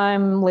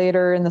sometime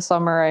later in the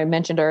summer, I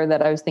mentioned to her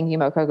that I was thinking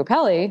about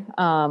Kokopelli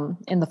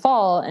in the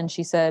fall. And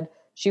she said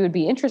she would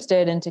be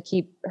interested, and to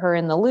keep her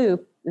in the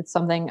loop, it's a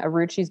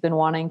route she's been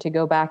wanting to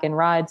go back and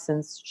ride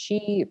since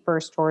she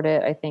first toured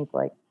it, I think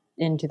like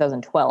in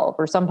 2012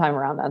 or sometime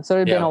around then. So it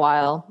had been a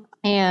while.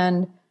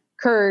 And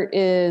Kurt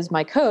is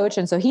my coach.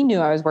 And so he knew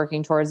I was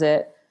working towards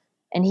it.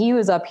 And he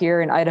was up here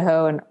in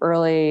Idaho in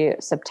early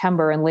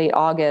September and late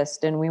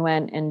August. And we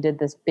went and did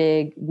this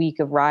big week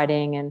of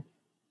riding, and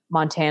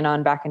Montana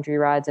on backcountry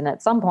rides. And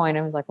at some point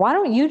I was like, why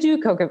don't you do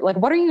like,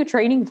 what are you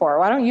training for?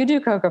 Why don't you do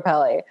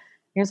Kokopelli?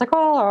 He was like,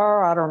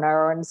 oh, I don't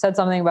know. And said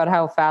something about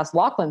how fast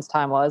Lachlan's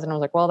time was. And I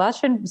was like, well, that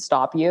shouldn't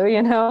stop you,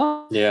 you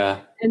know? Yeah.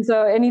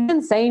 And he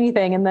didn't say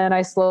anything. And then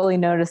I slowly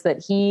noticed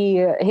that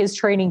his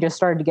training just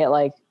started to get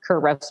like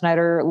Kurt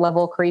Refsnider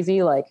level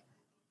crazy. Like,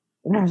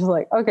 and I was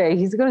like, okay,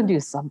 he's going to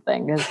do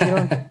something because you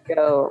don't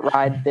go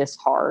ride this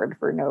hard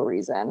for no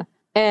reason.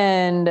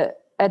 And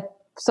at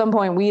some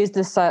point we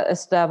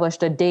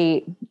established a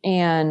date,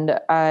 and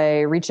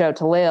I reached out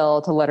to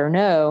Lael to let her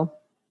know.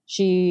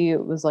 She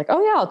was like,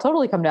 oh yeah, I'll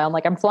totally come down.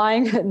 Like, I'm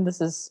flying. And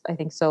this is, I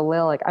think so,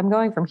 Lael, like, I'm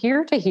going from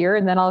here to here,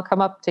 and then I'll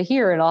come up to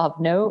here, and I'll have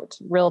no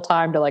real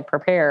time to like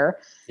prepare,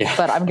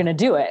 but I'm going to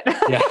do it.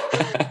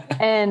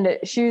 And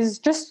she's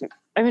just,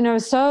 I mean, I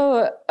was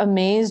so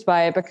amazed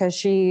by it because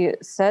she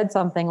said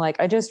something like,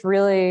 I just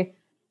really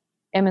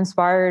am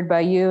inspired by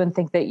you and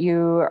think that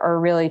you are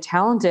really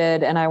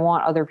talented, and I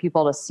want other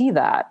people to see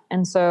that.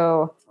 And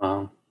so,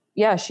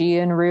 yeah, she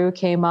and Rue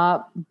came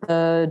up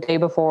the day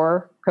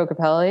before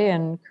Kokopelli,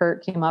 and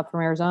Kurt came up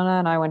from Arizona,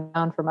 and I went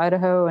down from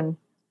Idaho, and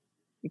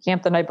we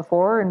camped the night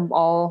before, and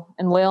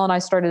Lael and I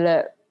started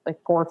at like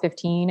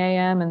 4:15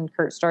 a.m. and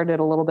Kurt started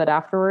a little bit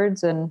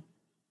afterwards. And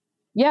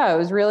yeah, it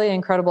was really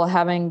incredible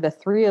having the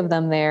three of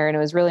them there. And it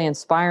was really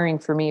inspiring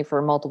for me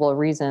for multiple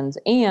reasons.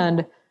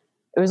 And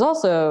it was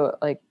also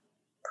like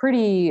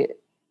pretty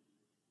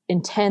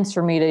intense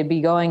for me to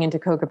be going into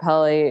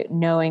Kokopelli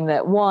knowing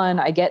that, one,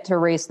 I get to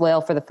race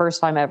Lael for the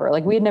first time ever.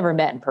 Like, we had never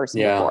met in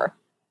person before.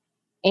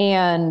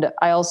 And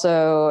I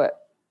also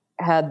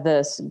had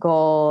this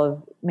goal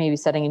of maybe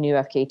setting a new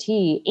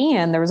FKT.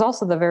 And there was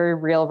also the very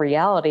real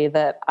reality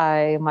that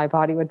my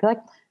body would be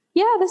like,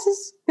 yeah, this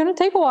is going to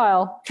take a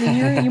while.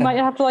 You might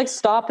have to like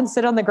stop and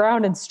sit on the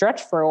ground and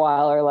stretch for a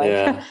while, or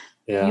like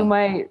you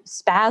might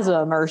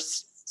spasm or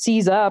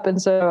seize up.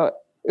 And so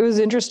it was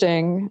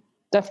interesting,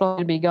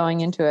 definitely, to be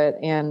going into it.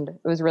 And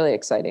it was really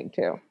exciting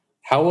too.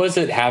 How was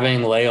it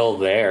having Lael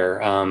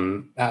there?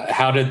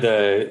 How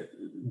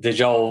did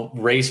y'all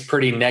race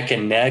pretty neck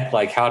and neck?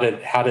 Like, how did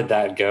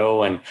that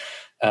go? And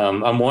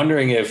I'm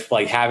wondering if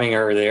like having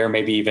her there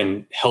maybe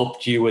even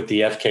helped you with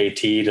the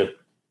FKT to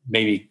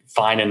maybe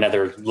find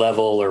another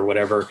level or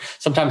whatever.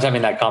 Sometimes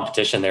having that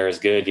competition there is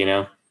good, you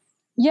know?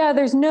 Yeah,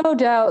 there's no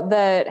doubt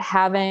that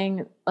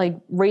having like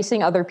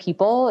racing other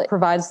people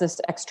provides this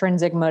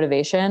extrinsic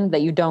motivation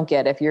that you don't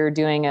get if you're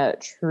doing a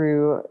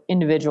true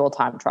individual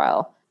time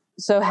trial.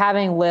 So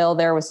having Lael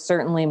there was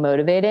certainly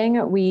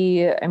motivating.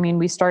 We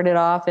started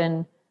off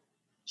and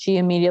she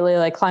immediately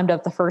like climbed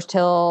up the first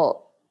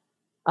hill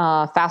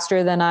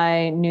faster than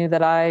I knew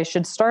that I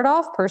should start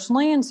off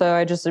personally. And so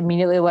I just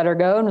immediately let her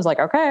go and was like,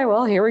 okay,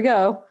 well, here we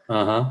go.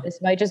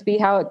 This might just be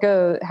how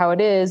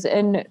it is.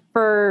 And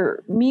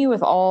for me,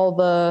 with all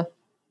the,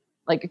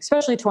 like,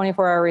 especially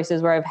 24-hour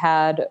races where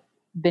I've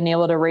been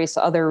able to race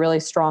other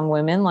really strong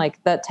women,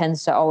 like that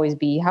tends to always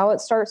be how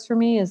it starts for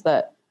me, is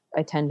that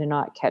I tend to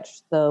not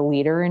catch the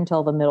leader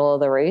until the middle of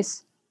the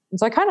race. And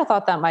so I kind of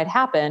thought that might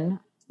happen.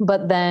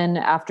 But then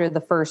after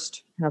the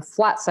first kind of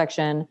flat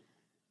section,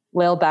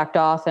 Lael backed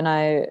off and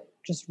I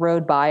just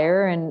rode by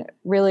her and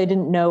really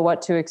didn't know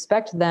what to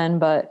expect then.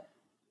 But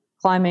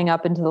climbing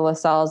up into the La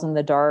Salles in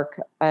the dark,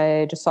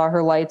 I just saw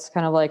her lights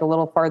kind of like a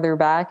little farther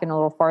back and a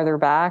little farther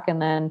back.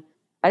 And then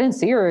I didn't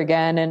see her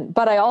again.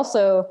 But I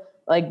also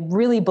like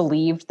really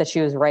believed that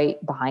she was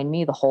right behind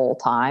me the whole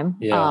time.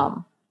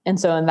 And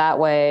so in that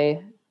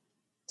way,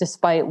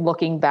 despite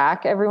looking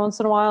back every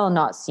once in a while and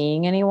not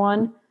seeing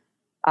anyone,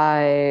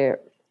 I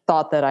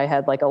thought that I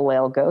had like a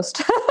Lael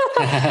ghost.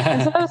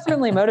 And so that was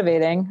certainly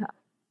motivating.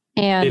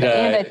 And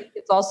I think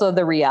it's also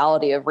the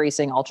reality of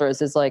racing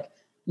ultras is like,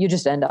 you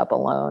just end up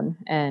alone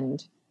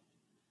and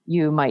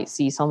you might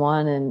see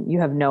someone and you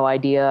have no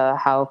idea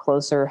how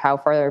close or how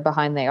far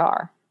behind they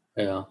are.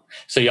 Yeah.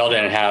 So y'all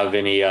didn't have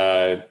any,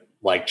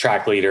 like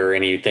track leader or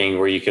anything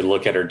where you could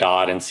look at her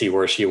dot and see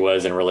where she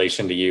was in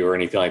relation to you or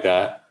anything like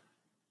that?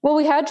 Well,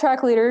 we had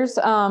track leaders.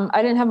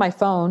 I didn't have my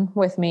phone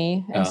with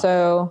me.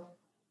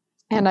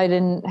 And I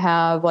didn't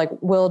have, like,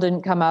 Will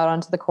didn't come out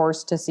onto the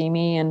course to see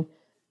me. And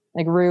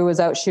like Rue was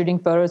out shooting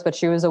photos, but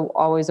she was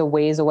always a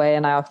ways away.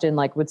 And I often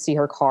like would see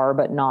her car,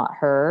 but not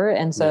her.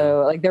 And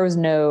so like there was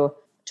no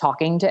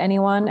talking to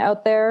anyone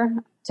out there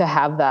to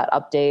have that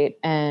update.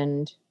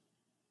 And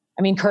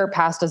I mean, Kurt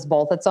passed us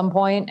both at some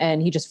point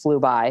and he just flew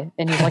by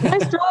and he's like,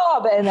 nice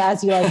job. And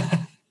as he like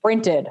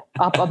sprinted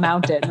up a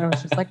mountain, and I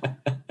was just like,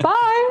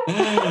 bye.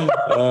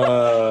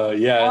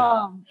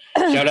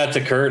 Shout out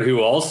to Kurt,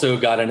 who also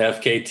got an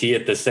FKT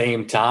at the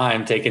same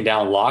time, taking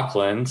down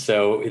Lachlan.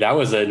 So that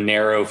was a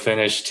narrow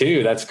finish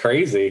too. That's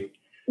crazy.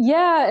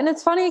 Yeah. And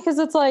it's funny because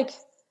it's like,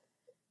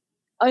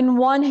 on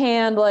one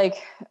hand, like,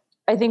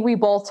 I think we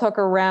both took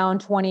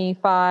around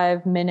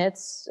 25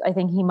 minutes. I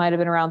think he might've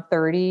been around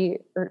 30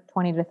 or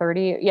 20 to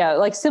 30. Yeah.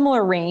 Like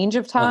similar range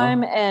of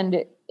time.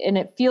 And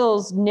it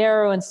feels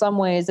narrow in some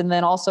ways. And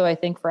then also I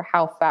think for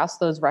how fast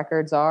those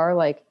records are,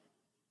 like,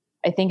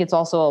 I think it's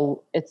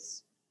also,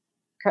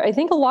 I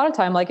think a lot of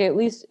time, like at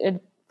least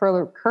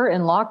for Kurt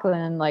and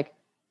Lachlan, like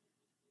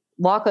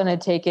Lachlan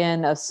had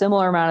taken a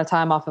similar amount of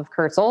time off of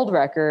Kurt's old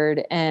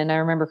record. And I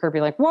remember Kurt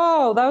being like,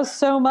 whoa, that was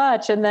so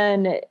much. And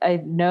then I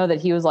know that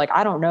he was like,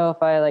 I don't know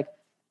if I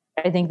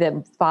think that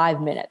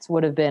 5 minutes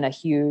would have been a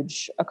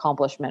huge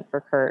accomplishment for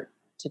Kurt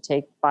to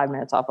take 5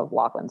 minutes off of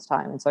Lachlan's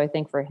time. And so I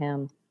think for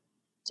him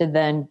to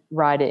then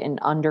ride it in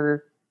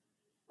under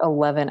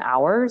 11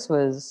 hours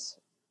was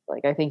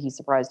like, I think he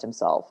surprised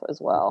himself as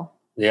well.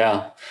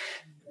 Yeah.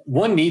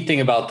 One neat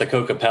thing about the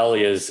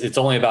Kokopelli is it's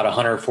only about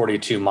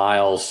 142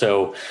 miles.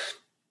 So,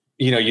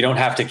 you don't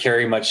have to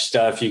carry much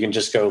stuff. You can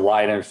just go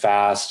light and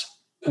fast.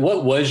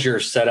 What was your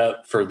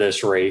setup for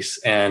this race?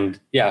 And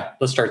yeah,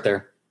 let's start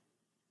there.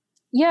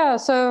 Yeah.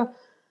 So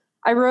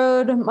I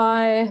rode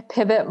my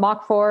Pivot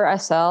Mach 4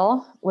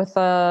 SL with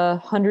a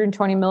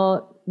 120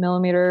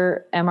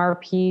 millimeter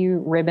MRP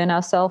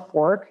ribbon SL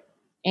fork,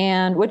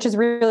 and which is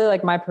really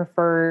like my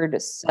preferred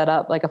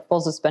setup. Like a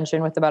full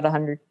suspension with about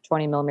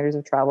 120 millimeters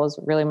of travel is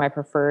really my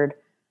preferred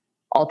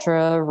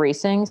ultra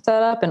racing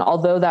setup. And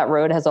although that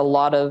route has a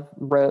lot of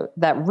road,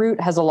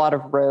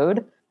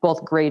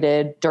 both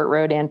graded dirt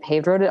road and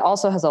paved road, it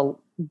also has a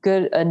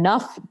good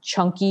enough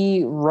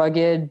chunky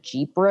rugged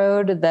Jeep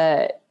road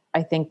that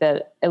I think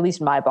that at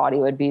least my body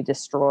would be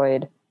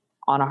destroyed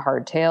on a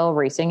hardtail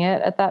racing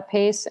it at that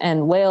pace.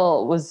 And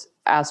Lael was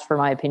asked for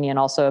my opinion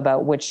also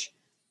about which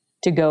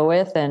to go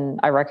with, and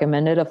I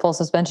recommended a full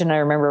suspension. I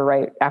remember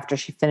right after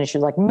she finished, she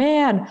was like,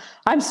 man,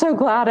 I'm so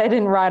glad I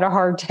didn't ride a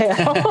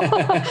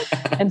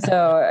hardtail. And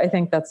so I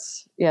think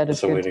that's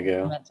just a way to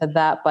go to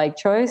that bike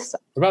choice.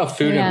 What about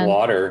food and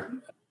water?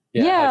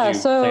 How'd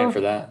you plan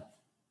for that?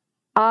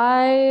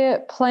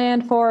 I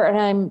planned for, and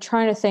I'm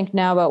trying to think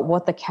now about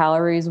what the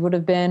calories would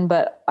have been,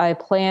 but I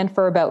planned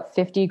for about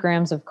 50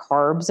 grams of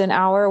carbs an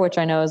hour, which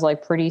I know is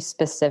like pretty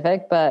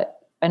specific, but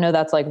I know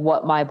that's like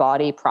what my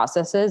body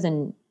processes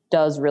and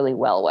does really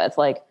well with.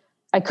 Like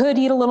I could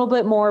eat a little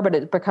bit more, but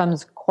it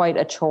becomes quite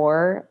a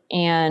chore,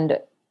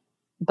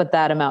 but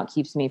that amount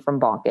keeps me from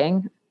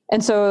bonking.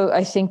 And so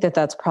I think that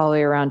that's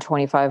probably around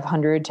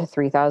 2,500 to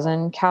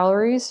 3,000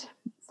 calories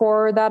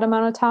for that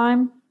amount of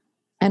time.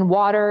 And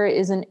water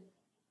is a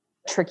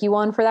tricky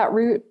one for that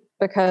route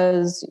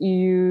because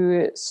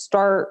you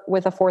start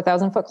with a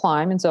 4,000 foot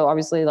climb. And so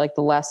obviously like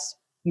the less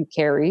you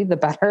carry, the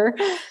better.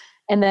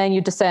 And then you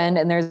descend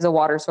and there's a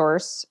water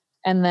source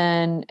and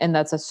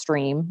that's a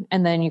stream.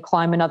 And then you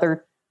climb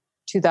another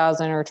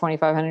 2,000 or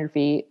 2,500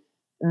 feet.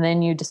 And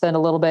then you descend a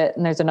little bit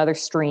and there's another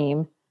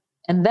stream.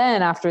 And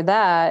then after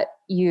that,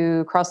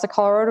 you cross the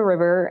Colorado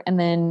River. And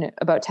then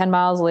about 10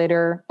 miles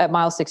later at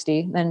mile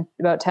 60, then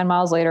about 10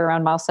 miles later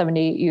around mile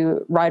 70,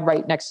 you ride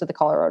right next to the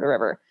Colorado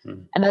River.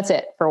 And that's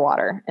it for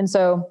water. And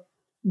so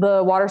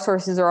the water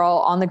sources are all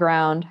on the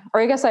ground,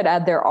 or I guess I'd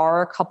add, there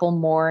are a couple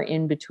more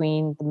in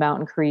between the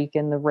mountain creek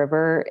and the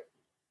river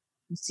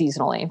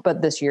seasonally,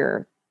 but this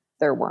year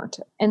there weren't.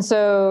 And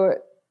so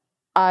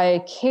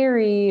I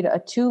carried a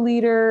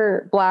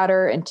 2-liter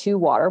bladder and 2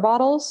 water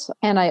bottles,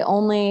 and I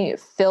only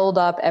filled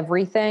up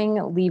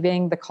everything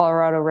leaving the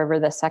Colorado River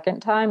the second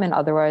time. And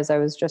otherwise I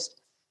was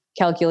just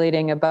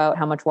calculating about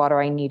how much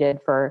water I needed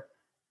for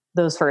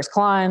those first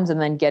climbs and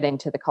then getting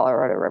to the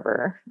Colorado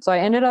River. So I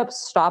ended up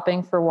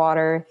stopping for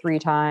water 3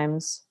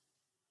 times.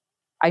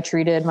 I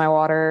treated my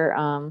water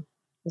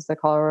because the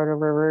Colorado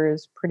River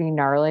is pretty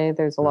gnarly.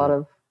 There's a lot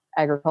of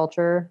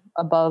agriculture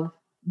above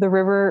the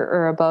river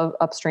or above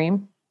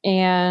upstream.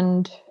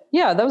 And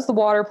yeah, that was the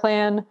water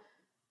plan.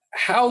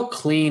 How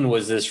clean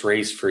was this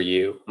race for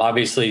you?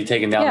 Obviously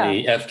taking down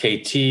the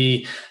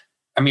FKT.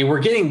 I mean,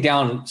 we're getting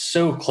down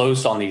so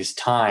close on these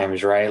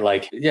times, right?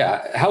 Like,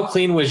 yeah. How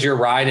clean was your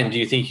ride? And do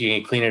you think you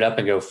can clean it up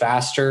and go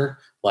faster?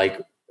 Like,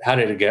 how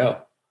did it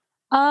go?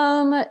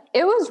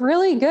 It was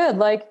really good.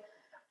 Like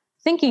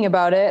thinking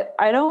about it,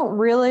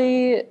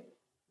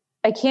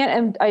 I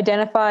can't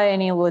identify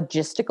any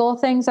logistical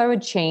things I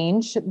would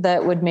change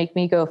that would make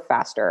me go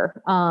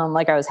faster.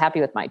 Like I was happy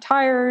with my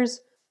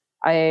tires.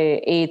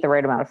 I ate the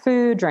right amount of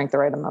food, drank the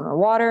right amount of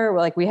water.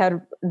 Like we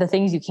had the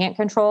things you can't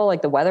control.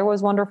 Like the weather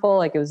was wonderful.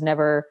 Like it was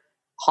never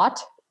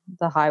hot.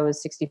 The high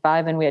was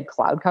 65 and we had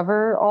cloud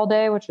cover all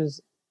day, which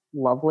was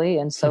lovely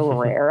and so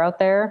rare out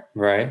there.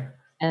 Right.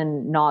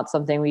 And not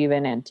something we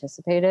even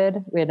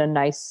anticipated. We had a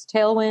nice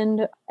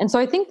tailwind. And so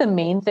I think the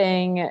main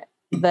thing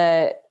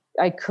that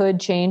I could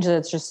change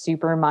that's just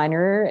super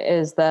minor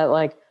is that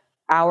like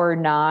hour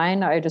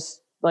 9,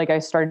 I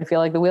started to feel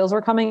like the wheels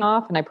were coming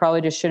off and I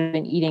probably just should have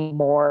been eating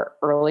more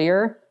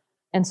earlier.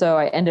 And so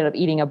I ended up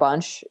eating a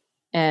bunch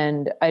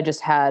and I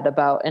just had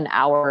about an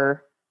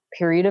hour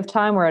period of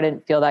time where I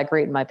didn't feel that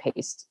great in my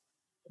pace,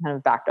 kind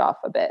of backed off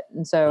a bit.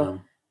 And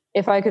so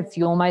if I could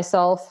fuel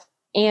myself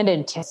and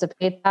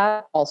anticipate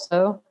that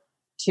also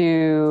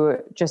to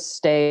just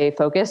stay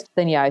focused,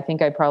 then yeah, I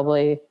think I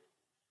probably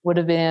would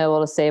have been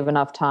able to save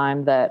enough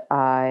time that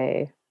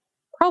I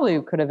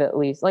probably could have at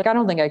least, like, I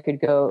don't think I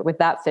could go with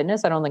that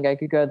fitness. I don't think I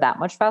could go that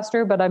much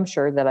faster, but I'm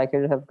sure that I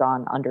could have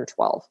gone under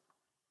 12.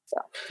 So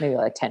maybe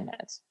like 10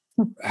 minutes.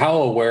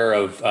 How aware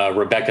of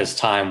Rebecca's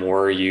time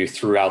were you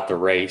throughout the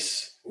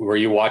race? Were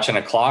you watching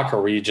a clock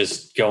or were you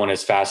just going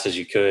as fast as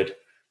you could?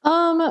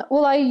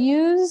 Well, I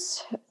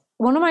use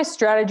one of my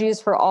strategies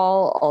for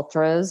all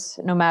ultras,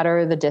 no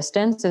matter the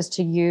distance, is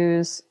to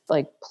use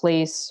like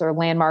place or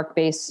landmark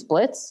based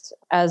splits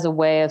as a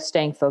way of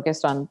staying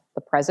focused on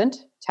the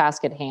present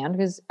task at hand.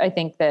 Because I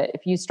think that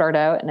if you start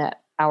out and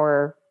at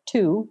hour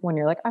 2, when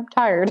you're like, I'm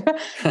tired,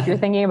 if you're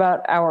thinking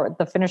about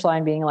the finish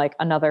line being like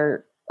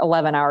another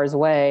 11 hours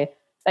away,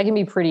 that can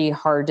be pretty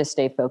hard to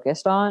stay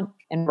focused on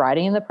and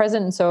riding in the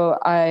present. And so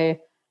I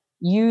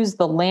use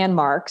the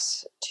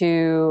landmarks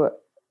to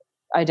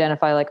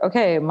identify like,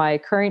 okay, my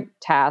current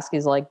task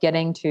is like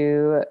getting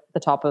to the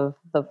top of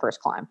the first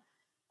climb.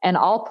 And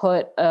I'll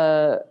put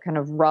a kind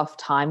of rough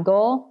time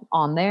goal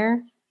on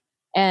there.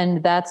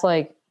 And that's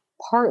like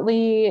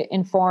partly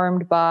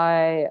informed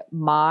by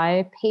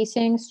my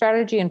pacing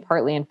strategy and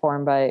partly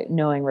informed by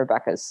knowing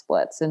Rebecca's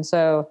splits. And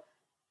so,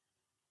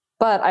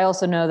 but I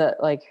also know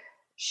that like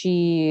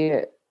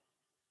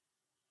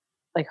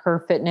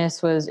her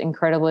fitness was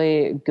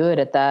incredibly good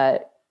at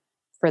that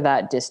for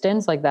that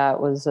distance. Like that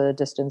was a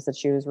distance that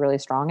she was really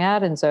strong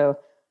at. And so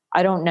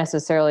I don't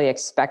necessarily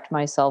expect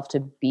myself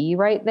to be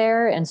right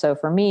there. And so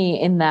for me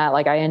in that,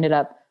 like I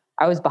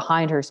was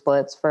behind her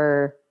splits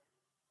for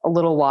a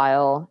little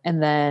while.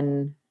 And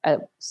then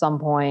at some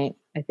point,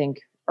 I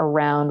think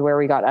around where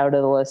we got out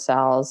of the La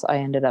Salles, I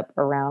ended up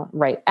around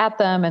right at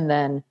them. And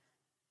then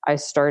I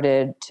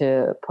started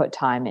to put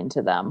time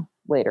into them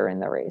later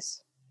in the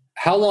race.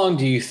 How long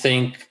do you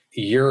think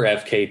your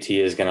FKT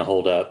is going to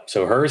hold up?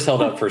 So hers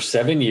held up for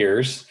 7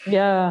 years.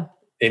 Yeah.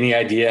 Any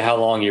idea how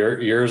long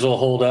yours will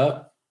hold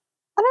up?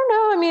 I don't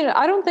know. I mean,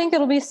 I don't think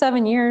it'll be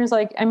 7 years.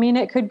 Like, I mean,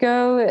 it could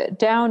go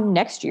down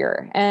next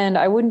year and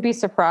I wouldn't be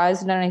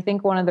surprised. And I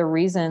think one of the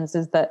reasons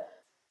is that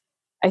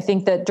I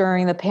think that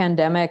during the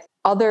pandemic,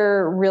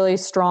 other really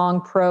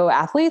strong pro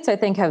athletes, I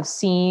think, have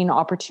seen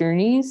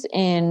opportunities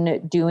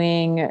in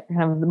doing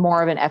kind of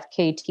more of an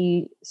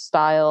FKT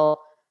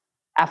style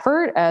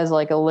effort as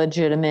like a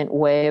legitimate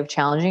way of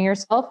challenging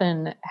yourself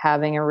and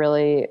having a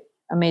really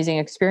amazing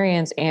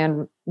experience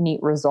and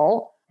neat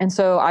result. And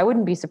so I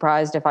wouldn't be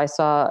surprised if I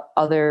saw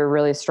other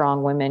really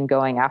strong women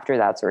going after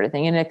that sort of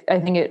thing. And I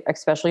think it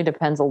especially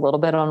depends a little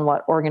bit on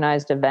what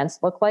organized events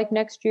look like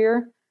next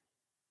year.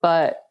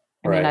 But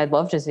I mean, I'd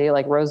love to see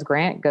like Rose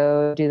Grant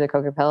go do the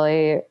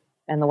Kokopelli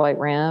and the White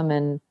Rim.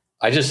 And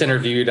I just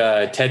interviewed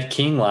Ted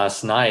King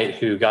last night,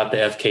 who got the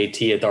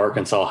FKT at the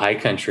Arkansas High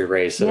Country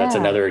race. So that's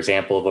another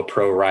example of a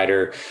pro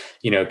rider,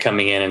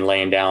 coming in and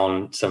laying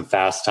down some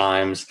fast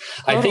times.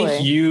 Totally. I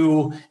think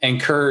you and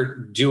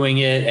Kurt doing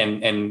it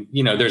and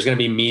there's going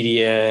to be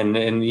media and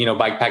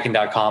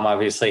bikepacking.com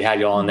obviously had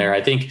you on there.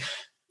 I think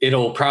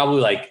it'll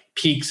probably like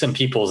pique some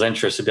people's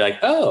interest to be like,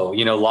 oh,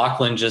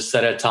 Lachlan just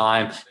set a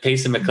time.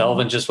 Payson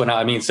McKelvin just went out.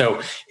 I mean,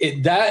 so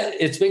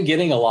it's been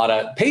getting a lot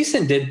of.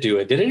 Payson did do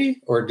it, didn't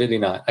he, or did he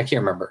not? I can't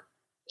remember.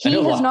 He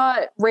has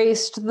not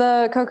raced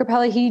the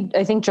Kokopelli. He,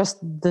 I think, just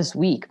this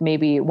week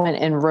maybe went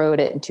and rode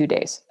it in 2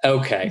 days.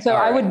 Okay, so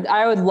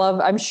I would love.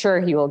 I'm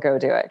sure he will go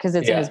do it because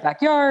it's in his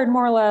backyard,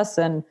 more or less,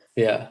 and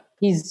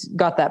he's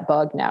got that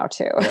bug now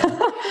too.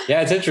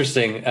 Yeah, it's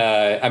interesting.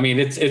 I mean,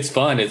 it's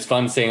fun. It's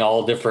fun seeing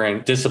all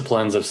different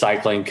disciplines of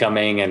cycling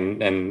coming and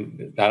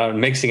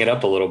mixing it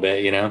up a little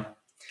bit,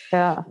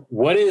 Yeah.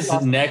 What is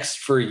next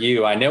for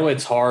you? I know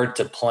it's hard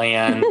to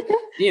plan,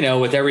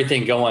 with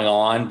everything going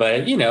on,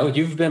 but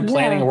you've been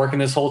planning and working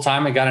this whole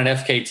time and got an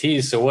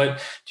FKT. So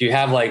what do you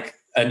have like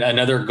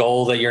another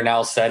goal that you're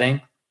now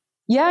setting?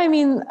 Yeah. I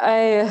mean,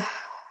 I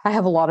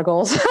have a lot of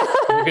goals.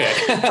 Okay.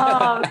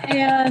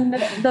 And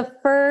the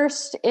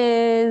first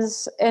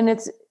is, and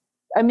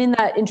I'm in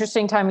that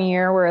interesting time of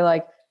year where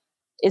like,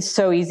 it's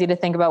so easy to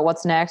think about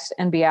what's next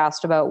and be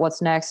asked about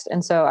what's next.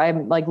 And so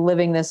I'm like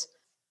walking this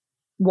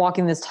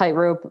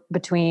tightrope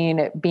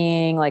between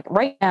being like,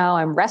 right now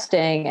I'm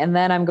resting and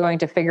then I'm going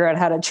to figure out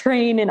how to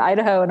train in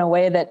Idaho in a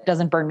way that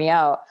doesn't burn me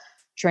out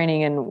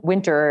training in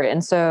winter.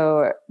 And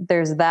so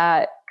there's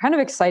that kind of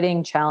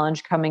exciting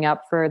challenge coming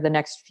up for the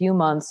next few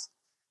months.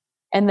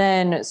 And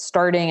then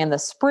starting in the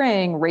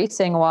spring,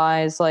 racing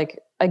wise, like,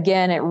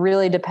 again, it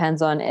really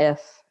depends on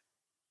if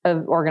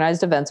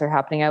organized events are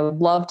happening. I would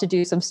love to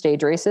do some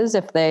stage races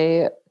if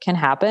they can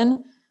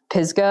happen.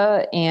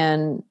 Pisgah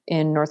in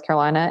North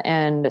Carolina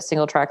and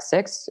Single Track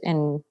 6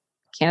 in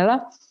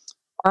Canada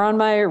are on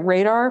my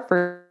radar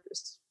for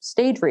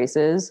stage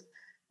races.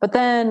 But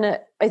then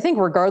I think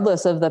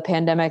regardless of the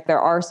pandemic, there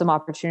are some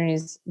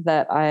opportunities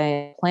that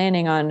I'm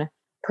planning on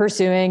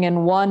pursuing.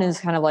 And one is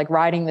kind of like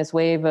riding this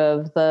wave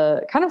of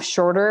the kind of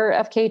shorter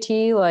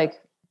FKT,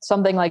 like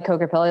something like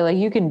Kokopelli. Like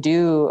you can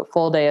do a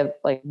full day of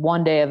like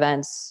 1 day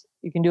events.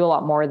 You can do a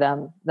lot more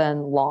than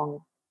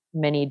long,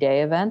 many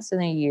day events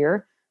in a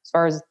year as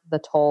far as the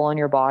toll on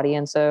your body.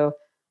 And so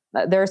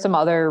there are some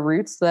other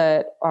routes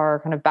that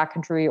are kind of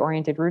backcountry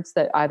oriented routes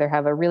that either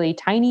have a really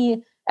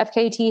tiny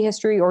FKT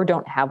history or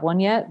don't have one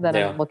yet that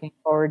I'm looking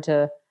forward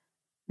to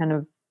kind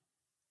of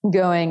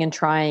going and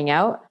trying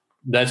out.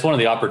 that's one of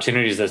the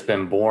opportunities that's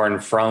been born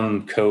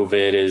from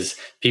COVID is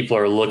people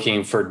are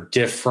looking for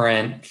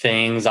different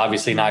things,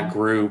 obviously not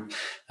group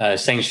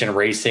sanctioned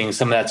racing.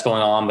 Some of that's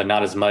going on, but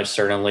not as much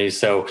certainly.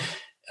 So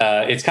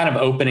it's kind of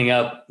opening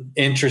up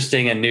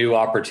interesting and new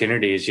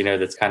opportunities,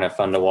 that's kind of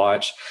fun to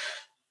watch.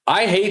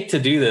 I hate to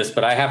do this,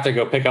 but I have to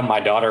go pick up my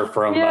daughter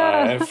from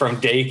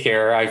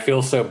daycare. I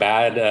feel so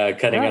bad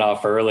cutting it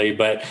off early,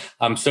 but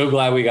I'm so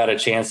glad we got a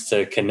chance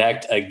to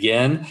connect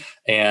again.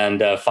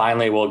 And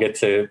finally, we'll get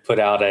to put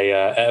out a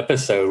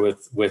episode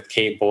with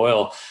Kait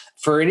Boyle.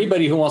 For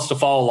anybody who wants to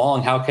follow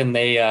along, how can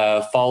they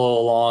follow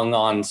along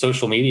on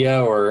social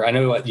media? Or I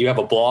know you have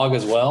a blog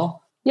as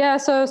well. Yeah,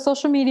 so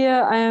social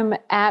media, I'm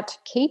at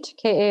Kait,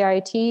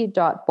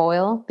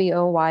 Kait.boyle,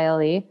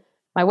 Boyle.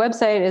 My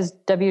website is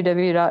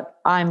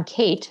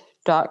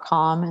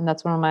www.imkait.com, and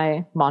that's one of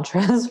my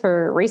mantras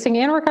for racing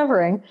and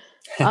recovering.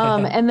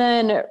 And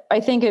then I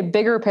think a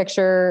bigger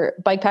picture,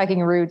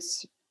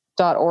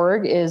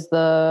 bikepackingroots.org is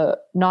the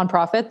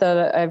nonprofit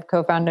that I've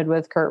co-founded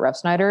with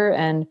Refsnider,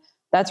 and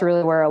that's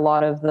really where a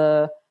lot of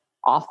the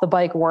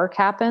off-the-bike work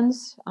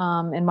happens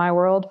in my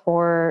world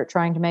for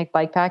trying to make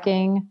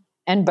bikepacking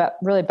and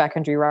really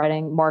backcountry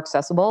riding more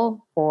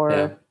accessible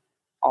for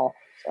all.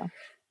 So.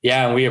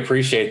 Yeah, and we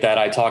appreciate that.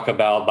 I talk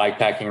about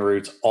bikepacking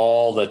roots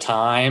all the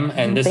time,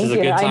 and this is a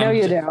good time. I know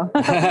you do.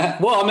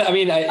 Well, I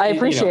mean, I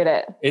appreciate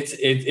it.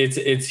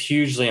 It's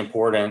hugely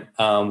important.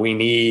 We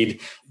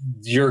need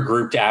your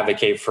group to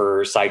advocate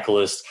for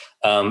cyclists.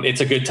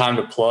 It's a good time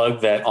to plug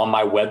that on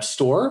my web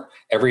store.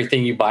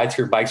 Everything you buy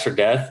through Bikes for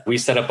Death, we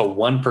set up a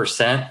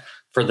 1%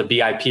 for the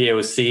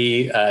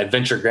BIPOC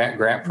Adventure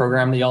Grant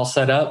program that y'all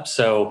set up.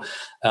 So,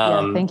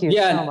 thank you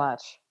so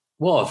much.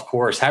 Well, of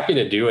course, happy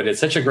to do it.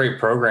 It's such a great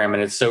program,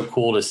 and it's so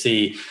cool to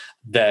see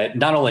that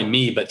not only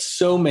me, but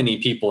so many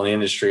people in the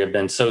industry have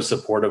been so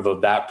supportive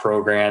of that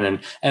program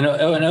and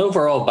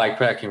overall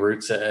bikepacking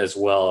roots as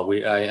well.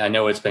 I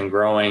know it's been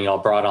growing. Y'all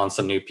brought on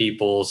some new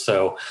people,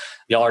 so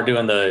y'all are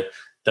doing the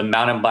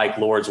mountain bike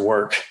lord's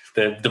work,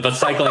 the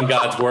cycling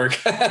god's work.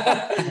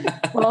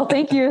 Well,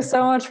 thank you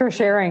so much for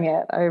sharing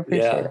it. I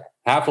appreciate it.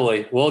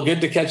 Happily. Well, good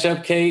to catch up,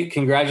 Kait.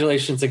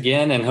 Congratulations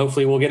again, and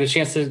hopefully we'll get a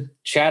chance to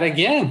chat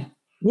again.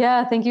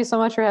 Yeah, thank you so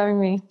much for having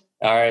me.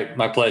 All right,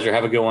 my pleasure.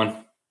 Have a good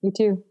one. You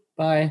too.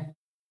 Bye.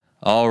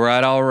 All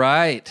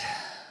right.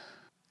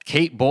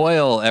 Kait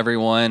Boyle,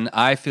 everyone.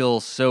 I feel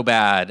so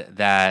bad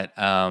that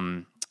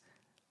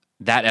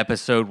that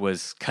episode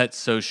was cut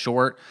so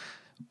short.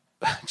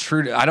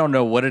 I don't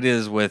know what it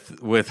is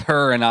with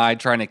her and I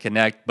trying to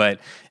connect, but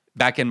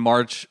back in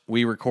March,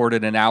 we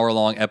recorded an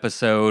hour-long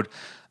episode.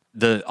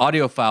 The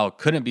audio file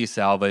couldn't be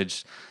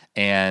salvaged,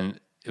 and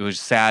it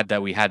was sad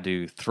that we had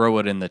to throw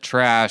it in the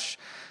trash.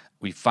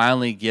 We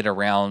finally get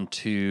around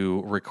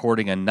to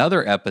recording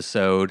another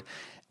episode,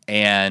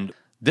 and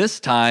this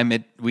time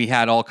we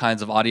had all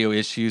kinds of audio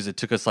issues. It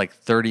took us like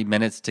 30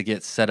 minutes to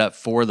get set up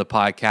for the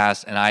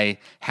podcast, and I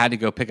had to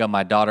go pick up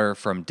my daughter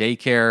from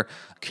daycare.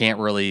 Can't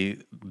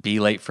really be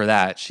late for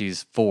that.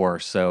 She's 4,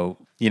 so,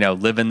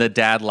 living the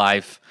dad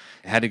life.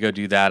 Had to go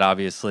do that,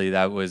 obviously.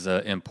 That was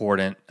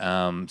important.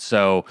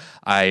 So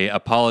I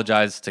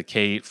apologize to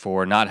Kait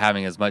for not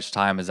having as much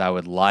time as I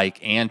would like,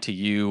 and to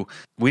you.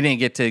 We didn't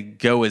get to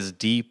go as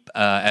deep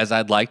as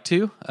I'd like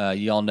to.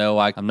 You all know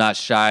I'm not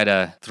shy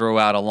to throw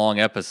out a long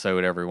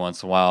episode every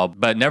once in a while.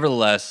 But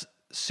nevertheless,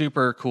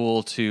 super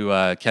cool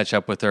to catch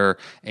up with her,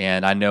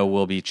 and I know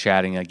we'll be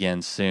chatting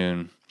again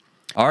soon.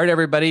 All right,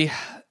 everybody.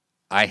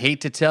 I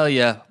hate to tell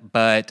you,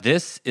 but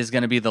this is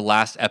going to be the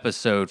last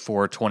episode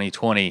for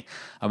 2020.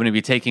 I'm going to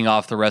be taking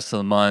off the rest of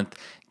the month,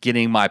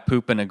 getting my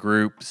poop in a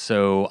group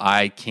so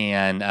I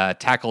can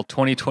tackle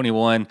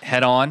 2021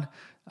 head on.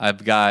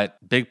 I've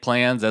got big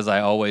plans, as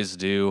I always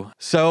do.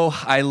 So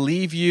I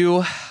leave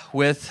you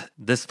with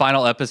this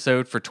final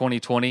episode for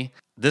 2020.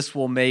 This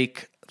will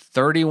make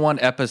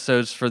 31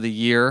 episodes for the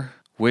year,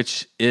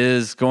 which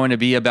is going to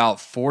be about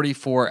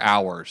 44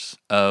 hours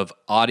of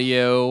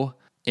audio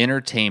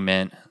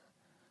entertainment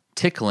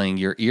tickling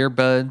your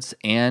earbuds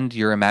and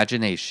your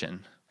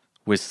imagination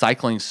with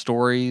cycling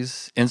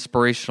stories,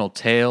 inspirational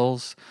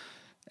tales,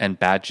 and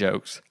bad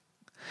jokes.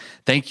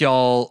 Thank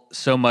y'all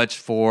so much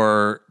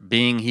for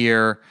being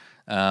here.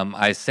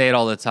 I say it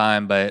all the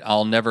time, but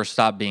I'll never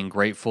stop being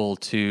grateful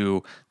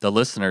to the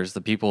listeners,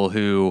 the people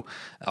who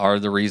are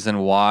the reason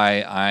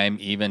why I'm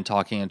even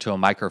talking into a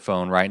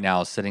microphone right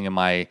now, sitting in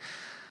my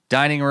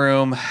dining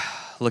room,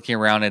 looking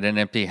around at an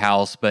empty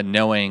house, but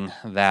knowing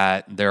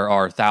that there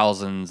are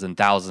thousands and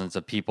thousands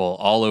of people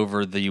all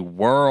over the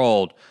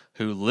world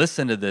who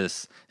listen to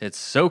this. It's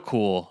so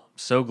cool.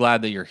 So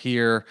glad that you're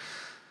here,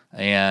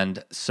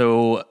 and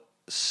so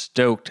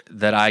stoked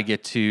that I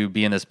get to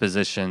be in this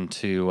position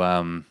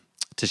to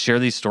share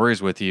these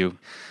stories with you.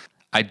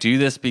 I do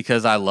this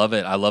because I love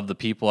it. I love the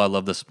people, I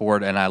love the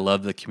sport, and I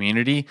love the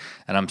community.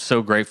 And I'm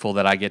so grateful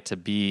that I get to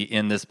be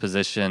in this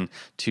position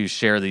to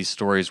share these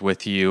stories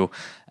with you.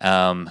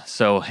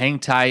 So hang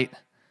tight,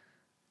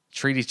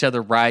 treat each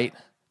other right,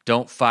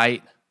 don't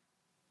fight,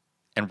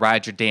 and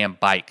ride your damn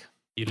bike.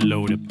 You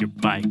load up your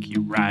bike,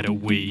 you ride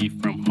away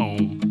from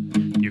home.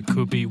 You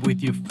could be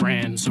with your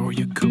friends or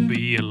you could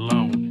be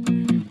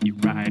alone. You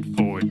ride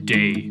for a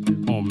day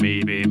or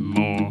maybe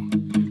more.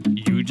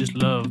 You just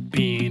love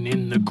being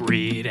in the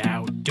great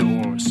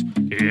outdoors.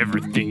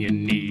 Everything you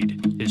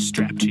need is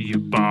strapped to your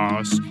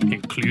bars,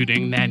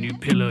 including that new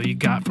pillow you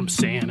got from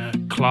Santa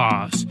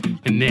Claus.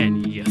 And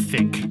then you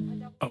think,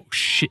 oh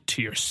shit,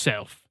 to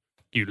yourself.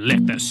 You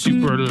left that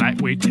super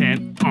lightweight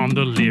tent on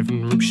the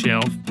living room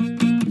shelf.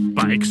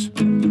 Bikes.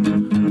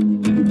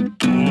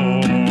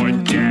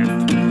 Oh, damn.